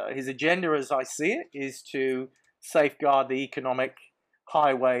agenda? His agenda, as I see it, is to safeguard the economic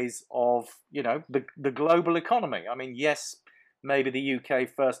highways of, the global economy. I mean, yes, maybe the UK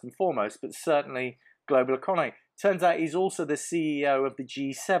first and foremost, but certainly global economy. Turns out he's also the CEO of the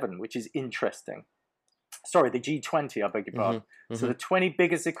G7, which is interesting. Sorry, the G20, I beg your pardon. So the 20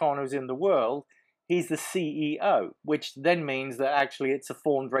 biggest economies in the world, he's the CEO, which then means that actually it's a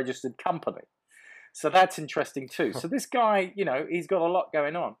formed registered company. So that's interesting too. So this guy, he's got a lot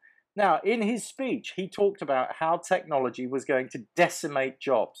going on. Now, in his speech, he talked about how technology was going to decimate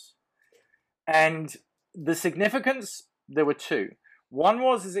jobs. And the significance, there were 2. One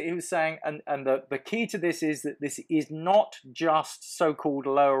was, as he was saying, and the key to this is that this is not just so-called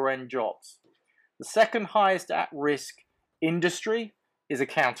lower-end jobs. The second highest at-risk industry is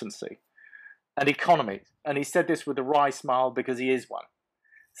accountancy and economy. And he said this with a wry smile because he is one.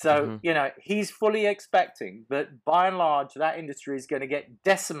 So, he's fully expecting that by and large, that industry is going to get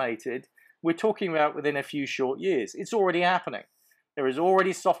decimated. We're talking about within a few short years. It's already happening. There is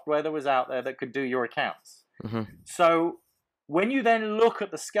already software that was out there that could do your accounts. So when you then look at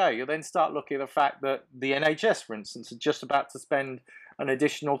the scale, you then start looking at the fact that the NHS, for instance, is just about to spend an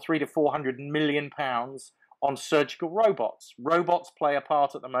additional £300 to £400 million on surgical robots. Robots play a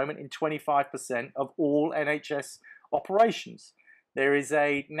part at the moment in 25% of all NHS operations. There is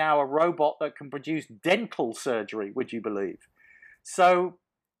now a robot that can produce dental surgery, would you believe? So,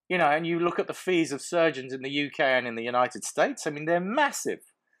 and you look at the fees of surgeons in the UK and in the United States, I mean, they're massive.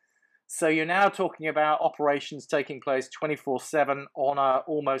 So you're now talking about operations taking place 24/7 on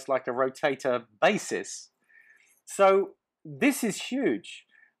almost like a rotator basis. So this is huge.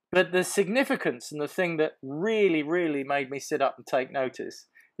 But the significance and the thing that really, really made me sit up and take notice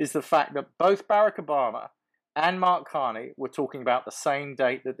is the fact that both Barack Obama and Mark Carney were talking about the same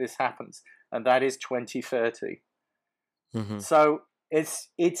date that this happens, and that is 2030. Mm-hmm. So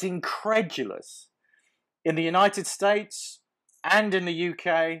it's incredulous. In the United States and in the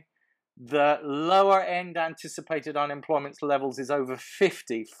UK, the lower end anticipated unemployment levels is over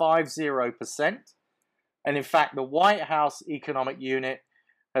 50%. And in fact, the White House Economic Unit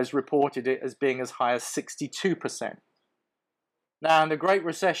has reported it as being as high as 62%. Now, in the Great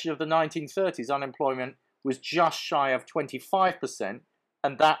Recession of the 1930s, unemployment was just shy of 25%,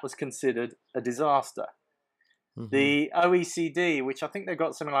 and that was considered a disaster. Mm-hmm. The OECD, which I think they've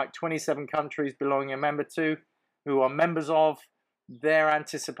got something like 27 countries belonging a member to, who are members of, they're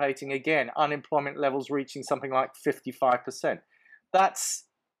anticipating, again, unemployment levels reaching something like 55%. That's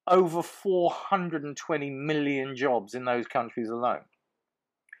over 420 million jobs in those countries alone.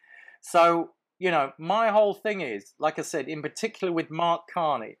 So, my whole thing is, like I said, in particular with Mark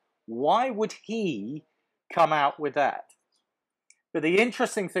Carney, why would he come out with that? But the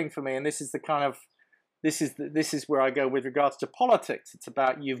interesting thing for me, and this is where I go with regards to politics, it's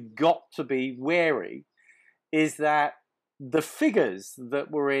about you've got to be wary, is that the figures that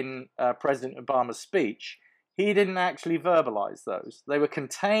were in President Obama's speech, he didn't actually verbalize those. They were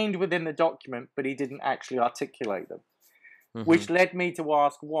contained within the document, but he didn't actually articulate them. Mm-hmm. Which led me to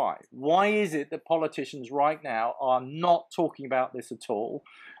ask why. Why is it that politicians right now are not talking about this at all?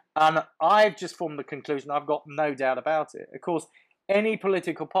 And I've just formed the conclusion, I've got no doubt about it. Of course, any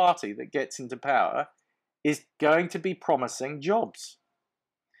political party that gets into power is going to be promising jobs.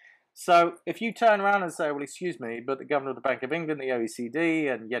 So if you turn around and say, well, excuse me, but the governor of the Bank of England, the OECD,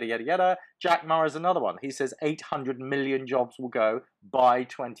 and yada, yada, yada, Jack Ma is another one. He says 800 million jobs will go by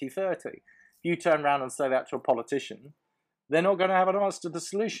 2030. If you turn around and say that to a politician, they're not going to have an answer to the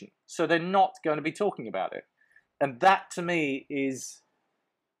solution. So they're not going to be talking about it. And that, to me, it's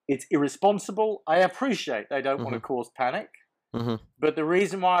irresponsible. I appreciate they don't want to cause panic. Mm-hmm. But the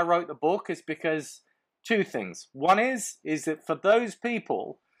reason why I wrote the book is because two things. One is that for those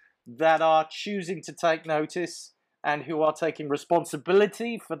people that are choosing to take notice and who are taking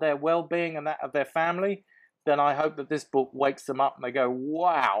responsibility for their well-being and that of their family, then I hope that this book wakes them up and they go,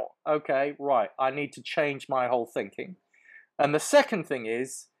 wow, okay, right, I need to change my whole thinking. And the second thing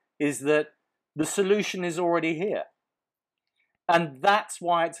is that the solution is already here. And that's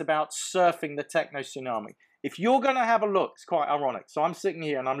why it's about surfing the techno tsunami. If you're going to have a look, it's quite ironic. So I'm sitting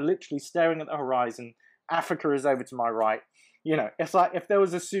here and I'm literally staring at the horizon. Africa is over to my right. It's like if there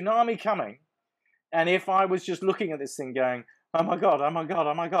was a tsunami coming, and if I was just looking at this thing going, oh my God, oh my God,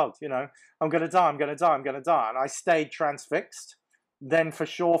 oh my God, I'm going to die, I'm going to die, I'm going to die, and I stayed transfixed, then for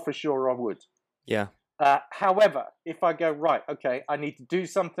sure I would. Yeah. However, if I go, right, okay, I need to do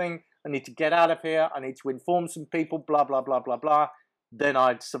something, I need to get out of here, I need to inform some people, blah, blah, blah, blah, blah, then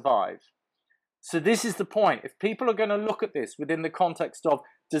I'd survive. So this is the point. If people are going to look at this within the context of,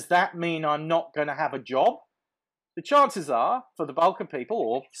 does that mean I'm not going to have a job? The chances are, for the bulk of people,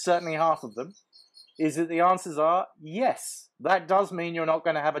 or certainly half of them, is that the answers are yes. That does mean you're not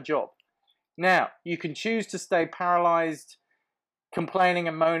going to have a job. Now, you can choose to stay paralyzed, complaining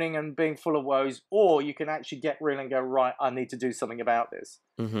and moaning and being full of woes, or you can actually get real and go, right, I need to do something about this.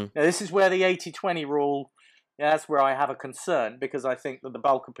 Mm-hmm. Now, this is where the 80-20 rule, that's where I have a concern, because I think that the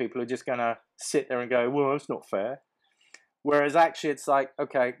bulk of people are just going to sit there and go, well, it's not fair. Whereas actually it's like,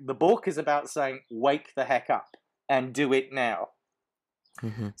 okay, the book is about saying, wake the heck up and do it now.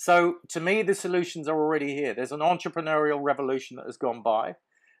 Mm-hmm. So to me, the solutions are already here. There's an entrepreneurial revolution that has gone by,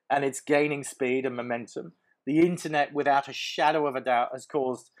 and it's gaining speed and momentum. The internet, without a shadow of a doubt, has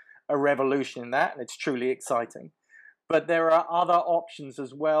caused a revolution in that, and it's truly exciting. But there are other options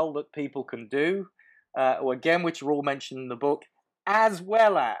as well that people can do, which are all mentioned in the book, as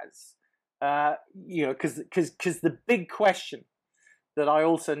well as, because the big question that I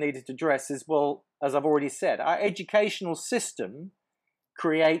also needed to address is, well, as I've already said, our educational system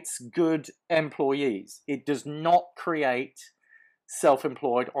creates good employees. It does not create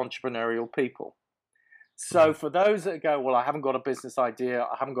self-employed entrepreneurial people. So for those that go, well, I haven't got a business idea,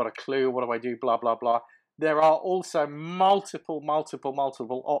 I haven't got a clue, what do I do, blah, blah, blah. There are also multiple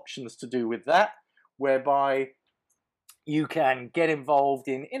options to do with that. whereby you can get involved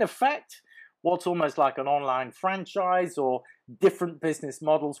in effect, what's almost like an online franchise or different business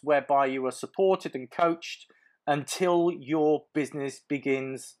models whereby you are supported and coached until your business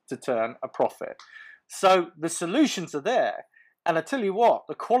begins to turn a profit. So the solutions are there. And I tell you what,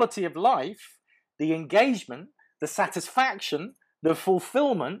 the quality of life, the engagement, the satisfaction, the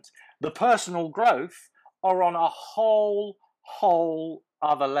fulfillment, the personal growth are on a whole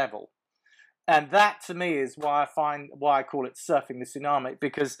other level. And that to me is why I call it surfing the tsunami,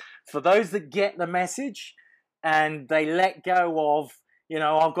 because for those that get the message and they let go of,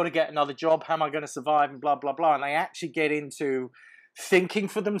 I've got to get another job, how am I going to survive, and blah, blah, blah, and they actually get into thinking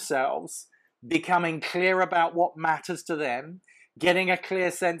for themselves, becoming clear about what matters to them, getting a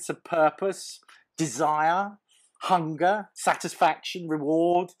clear sense of purpose, desire, hunger, satisfaction,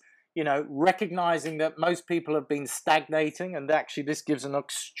 reward, recognizing that most people have been stagnating, and actually this gives an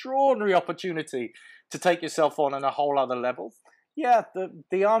extraordinary opportunity to take yourself on a whole other level. Yeah,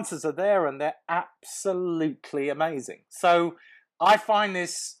 the answers are there, and they're absolutely amazing. So I find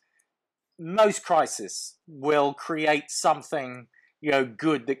most crisis will create something,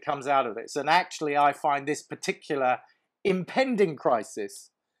 good that comes out of this. And actually I find this particular impending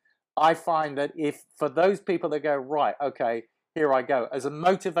crisis, I find that if for those people that go, right, okay, here I go, as a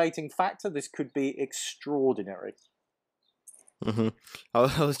motivating factor, this could be extraordinary. Mm-hmm.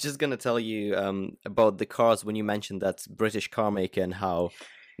 I was just gonna tell you about the cars when you mentioned that British car maker and how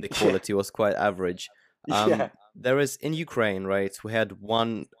the quality was quite average. There is in Ukraine, right? We had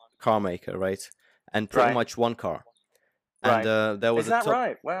one car maker, right, and pretty much one car, and there was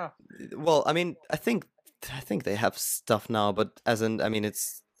right? Wow. Well, I mean, I think they have stuff now, but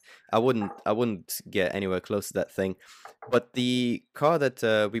it's. I wouldn't get anywhere close to that thing. But the car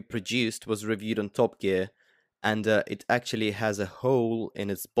that we produced was reviewed on Top Gear, and it actually has a hole in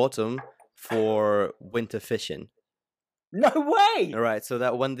its bottom for winter fishing. No way! All right, so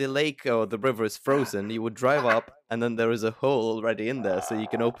that when the lake or the river is frozen, you would drive up, and then there is a hole already in there, so you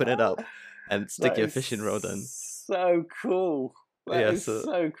can open it up and stick your fishing rod in. So cool! That is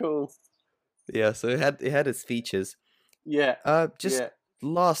so cool. Yeah, so it had its features. Yeah.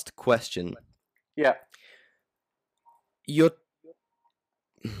 Last question. Yeah. Your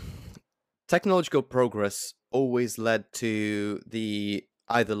technological progress always led to the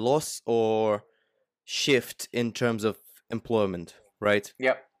either loss or shift in terms of employment, right?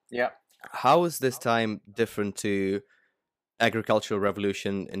 Yep. How is this time different to agricultural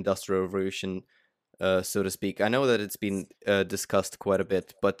revolution, industrial revolution, so to speak? I know that it's been discussed quite a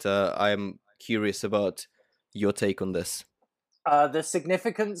bit, but I'm curious about your take on this. The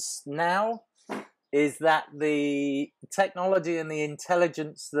significance now is that the technology and the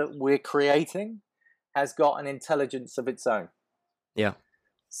intelligence that we're creating has got an intelligence of its own. Yeah.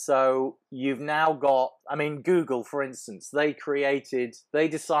 So you've now got, Google, for instance, they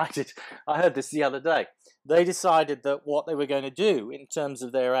decided, I heard this the other day, they decided that what they were going to do in terms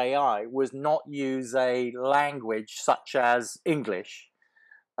of their AI was not use a language such as English.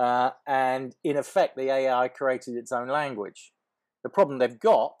 And in effect, the AI created its own language. The problem they've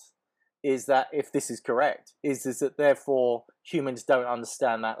got is that, if this is correct, is that therefore humans don't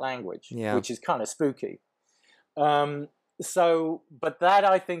understand that language, which is kind of spooky. But that,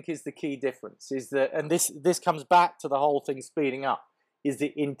 I think, is the key difference, is that, and this comes back to the whole thing speeding up, is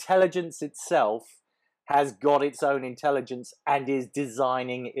the intelligence itself has got its own intelligence and is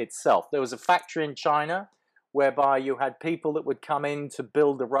designing itself. There was a factory in China whereby you had people that would come in to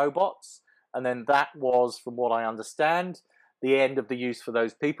build the robots, and then that was, from what I understand, the end of the use for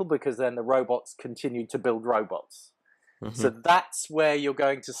those people, because then the robots continued to build robots. Mm-hmm. So that's where you're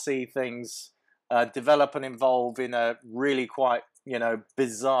going to see things develop and evolve in a really quite,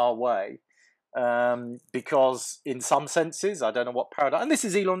 bizarre way. Because in some senses, I don't know what paradigm, and this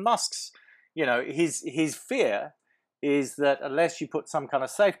is Elon Musk's, his fear is that unless you put some kind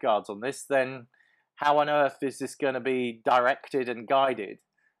of safeguards on this, then how on earth is this going to be directed and guided?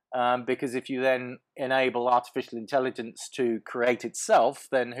 Because if you then enable artificial intelligence to create itself,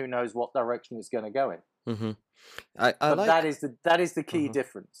 then who knows what direction it's going to go in. Mm-hmm. That is the key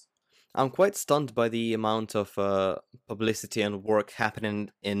difference. I'm quite stunned by the amount of publicity and work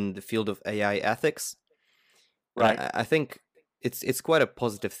happening in the field of AI ethics. Right. I think it's quite a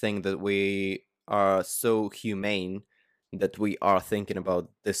positive thing that we are so humane that we are thinking about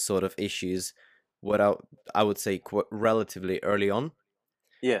this sort of issues. I would say relatively early on.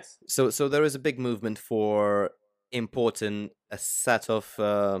 Yes. So there is a big movement for importing a set of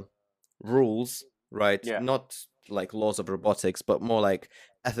rules, right? Yeah. Not like laws of robotics, but more like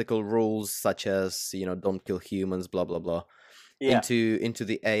ethical rules such as, don't kill humans, blah blah blah, into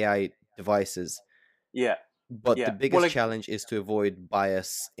the AI devices. Yeah. But the Yeah. Well, biggest challenge is to avoid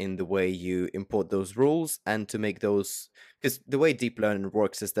bias in the way you import those rules and to make those, because the way deep learning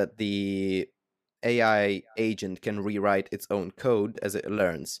works is that the AI agent can rewrite its own code as it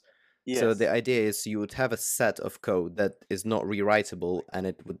learns. So the yes. idea is you would have a set of code that is not rewritable, and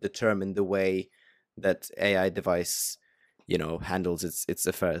it would determine the way that AI device, handles its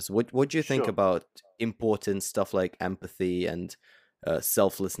affairs. What do you think Sure. about important stuff like empathy and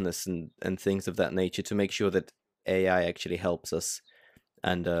selflessness and things of that nature to make sure that AI actually helps us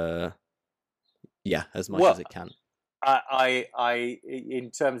and yeah, as much as Well, it can?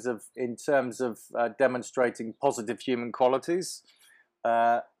 in terms of demonstrating positive human qualities,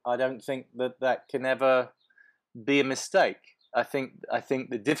 I don't think that can ever be a mistake. I think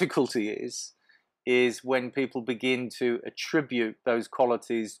the difficulty is when people begin to attribute those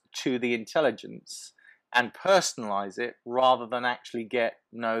qualities to the intelligence and personalize it rather than actually get,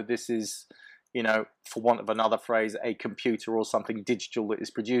 no, this is, for want of another phrase, a computer or something digital that is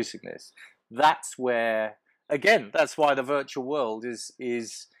producing this. That's where, again, that's why the virtual world is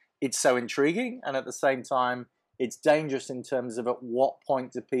it's so intriguing, and at the same time it's dangerous in terms of at what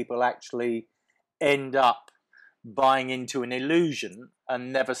point do people actually end up buying into an illusion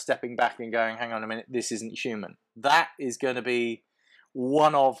and never stepping back and going, hang on a minute, this isn't human. That is going to be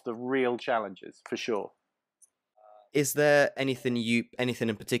one of the real challenges for sure. Is there anything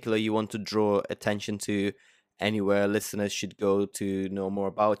in particular you want to draw attention to, anywhere listeners should go to know more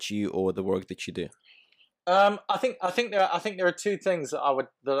about you or the work that you do? I think there are two things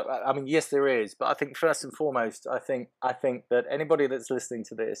I mean, yes, there is, but I think first and foremost, I think that anybody that's listening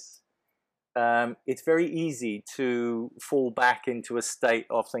to this, it's very easy to fall back into a state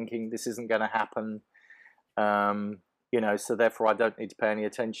of thinking this isn't going to happen, so therefore I don't need to pay any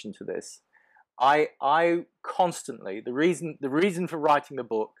attention to this. I constantly, the reason for writing the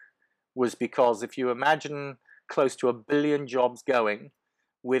book was because if you imagine close to 1 billion jobs going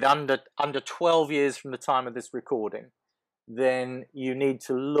with under 12 years from the time of this recording, then you need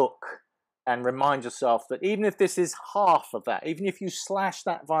to look and remind yourself that even if this is half of that, even if you slash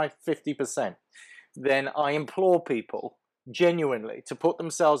that by 50%, then I implore people genuinely to put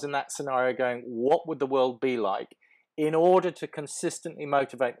themselves in that scenario going, what would the world be like, in order to consistently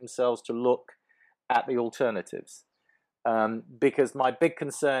motivate themselves to look at the alternatives. Because my big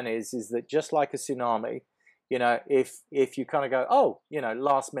concern is that just like a tsunami, if you kind of go, oh,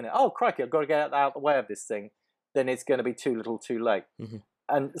 last minute, oh crikey, I've got to get out of the way of this thing, then it's going to be too little, too late. Mm-hmm.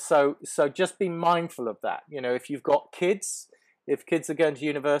 And so just be mindful of that. If you've got kids, if kids are going to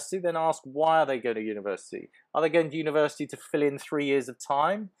university, then ask, why are they going to university? Are they going to university to fill in 3 years of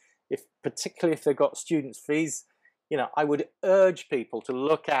time? Particularly if they've got students' fees, I would urge people to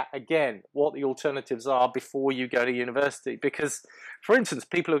look at, again, what the alternatives are before you go to university. Because, for instance,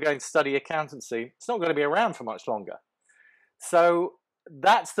 people who are going to study accountancy, it's not going to be around for much longer. So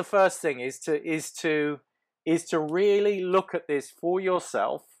that's the first thing, is to really look at this for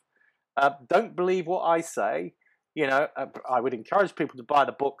yourself. Don't believe what I say. I would encourage people to buy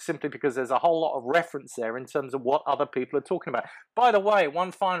the book simply because there's a whole lot of reference there in terms of what other people are talking about. By the way,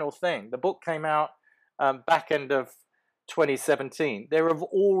 one final thing, the book came out back end of 2017. There have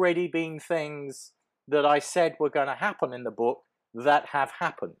already been things that I said were going to happen in the book that have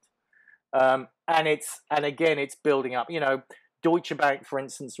happened. And again, it's building up. Deutsche Bank, for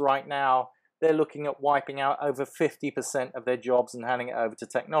instance, right now, they're looking at wiping out over 50% of their jobs and handing it over to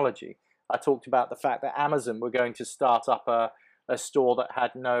technology. I talked about the fact that Amazon were going to start up a store that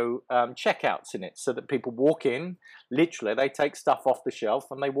had no checkouts in it, so that people walk in, literally, they take stuff off the shelf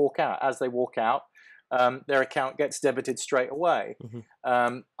and they walk out. As they walk out, their account gets debited straight away.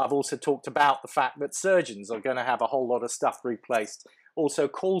 Mm-hmm. I've also talked about the fact that surgeons are going to have a whole lot of stuff replaced. Also,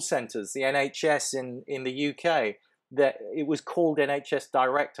 call centres, the NHS in the UK, that it was called NHS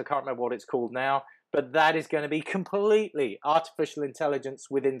Direct. I can't remember what it's called now, but that is going to be completely artificial intelligence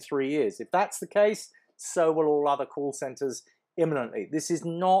within 3 years. If that's the case, so will all other call centres imminently. This is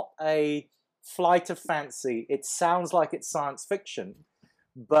not a flight of fancy. It sounds like it's science fiction,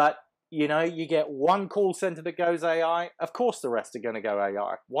 but you get one call center that goes AI, of course the rest are going to go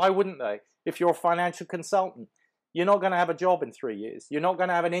AI. Why wouldn't they? If you're a financial consultant, you're not going to have a job in 3 years. You're not going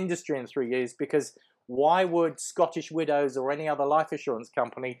to have an industry in 3 years, because why would Scottish Widows or any other life assurance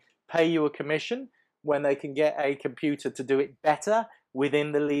company pay you a commission when they can get a computer to do it better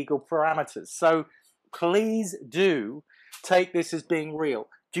within the legal parameters? So please do take this as being real.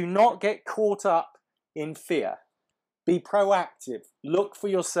 Do not get caught up in fear. Be proactive. Look for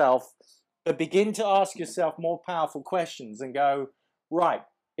yourself, but begin to ask yourself more powerful questions and go, right,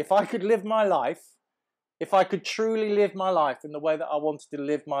 if I could live my life, if I could truly live my life in the way that I wanted to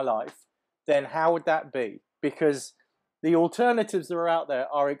live my life, then how would that be? Because the alternatives that are out there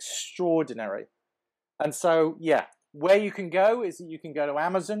are extraordinary. And so, yeah, where you can go is that you can go to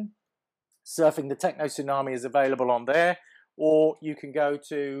Amazon. Surfing the Techno Tsunami is available on there. Or you can go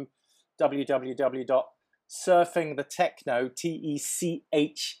to www.surfingthetechno,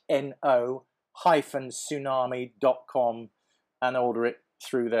 techno-tsunami.com and order it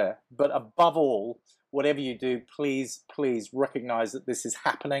through there. But above all, whatever you do, please recognize that this is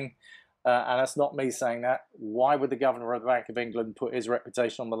happening. And that's not me saying that. Why would the governor of the Bank of England put his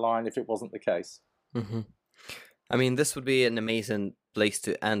reputation on the line if it wasn't the case? Mm-hmm. I mean, this would be an amazing place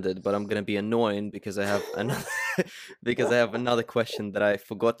to end it, but I'm going to be annoying because I have another question that I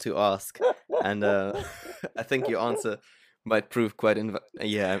forgot to ask, and I think your answer might prove quite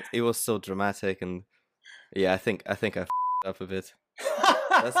yeah, it was so dramatic, and yeah, I think I f***ed up a bit.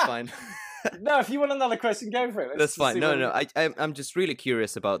 That's fine. No, if you want another question, go for it. That's fine. No. I'm just really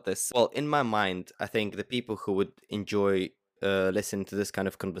curious about this. Well, in my mind, I think the people who would enjoy listening to this kind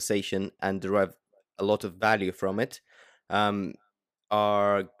of conversation and derive a lot of value from it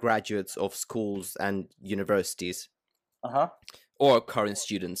are graduates of schools and universities, or current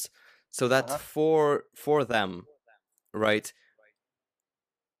students. So that for them, right?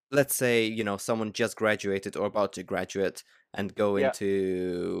 Let's say, you know, someone just graduated or about to graduate and go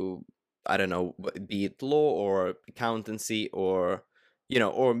into, I don't know, be it law or accountancy or, you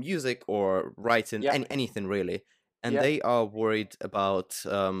know, or music or writing, anything really. And they are worried about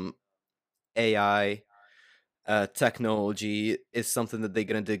AI, technology is something that they're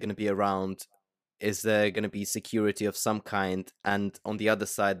gonna be around. Is there gonna be security of some kind? And on the other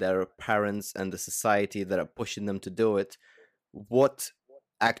side, there are parents and the society that are pushing them to do it. What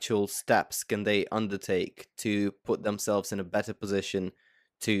actual steps can they undertake to put themselves in a better position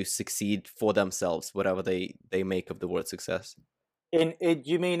to succeed for themselves, whatever they make of the word success?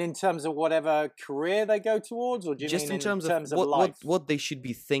 You mean in terms of whatever career they go towards, or do you just mean in terms of life? What they should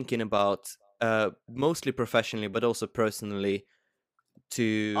be thinking about, mostly professionally, but also personally?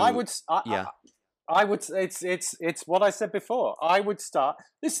 I would it's what I said before. I would start.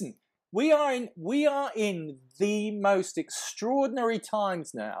 Listen, we are in the most extraordinary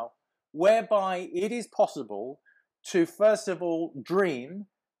times now, whereby it is possible to first of all dream,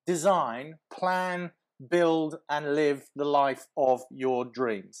 design, plan, build and live the life of your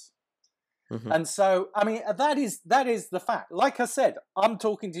dreams. And so, I mean, that is the fact. Like I said, I'm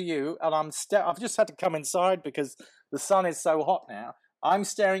talking to you and I've just had to come inside because the sun is so hot now. I'm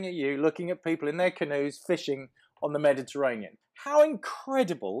staring at you, looking at people in their canoes fishing on the Mediterranean. How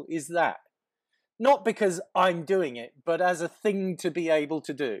incredible is that? Not because I'm doing it, but as a thing to be able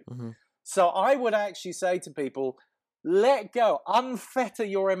to do. So I would actually say to people, let go, unfetter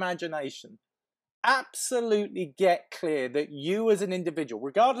your imagination. Absolutely get clear that you as an individual,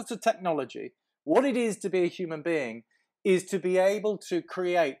 regardless of technology, what it is to be a human being is to be able to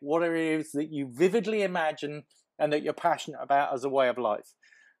create what it is that you vividly imagine and that you're passionate about as a way of life.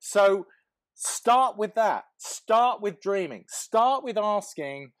 So start with that. Start with dreaming. Start with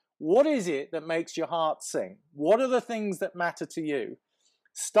asking, what is it that makes your heart sing? What are the things that matter to you?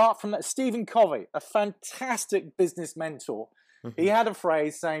 Start from that. Stephen Covey, a fantastic business mentor, he had a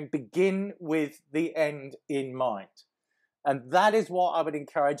phrase saying, begin with the end in mind. And that is what I would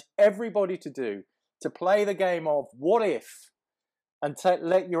encourage everybody to do, to play the game of what if, and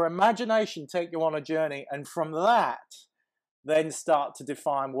let your imagination take you on a journey. And from that, then start to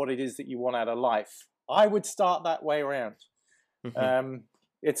define what it is that you want out of life. I would start that way around. To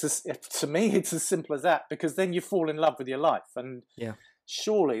me, it's as simple as that, because then you fall in love with your life. And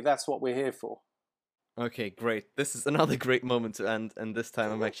surely that's what we're here for. Okay, great. This is another great moment to end, and this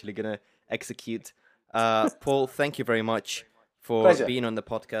time I'm actually going to execute. Paul, thank you very much for being on the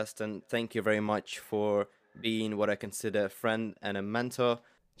podcast, and thank you very much for being what I consider a friend and a mentor.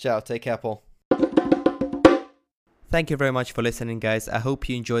 Ciao, take care, Paul. Thank you very much for listening, guys. I hope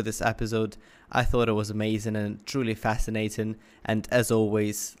you enjoyed this episode. I thought it was amazing and truly fascinating, and as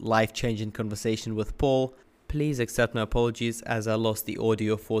always, life-changing conversation with Paul. Please accept my apologies as I lost the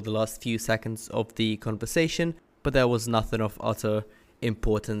audio for the last few seconds of the conversation, but there was nothing of utter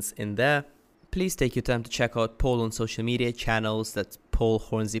importance in there. Please take your time to check out Paul on social media channels. That's Paul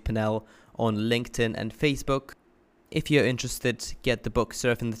Hornsey Pennell on LinkedIn and Facebook. If you're interested, get the book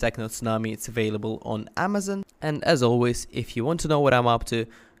Surfing the Techno Tsunami. It's available on Amazon. And as always, if you want to know what I'm up to,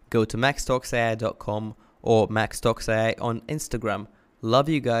 go to maxtalksai.com or maxtalksai on Instagram. Love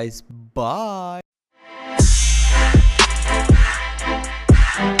you guys. Bye.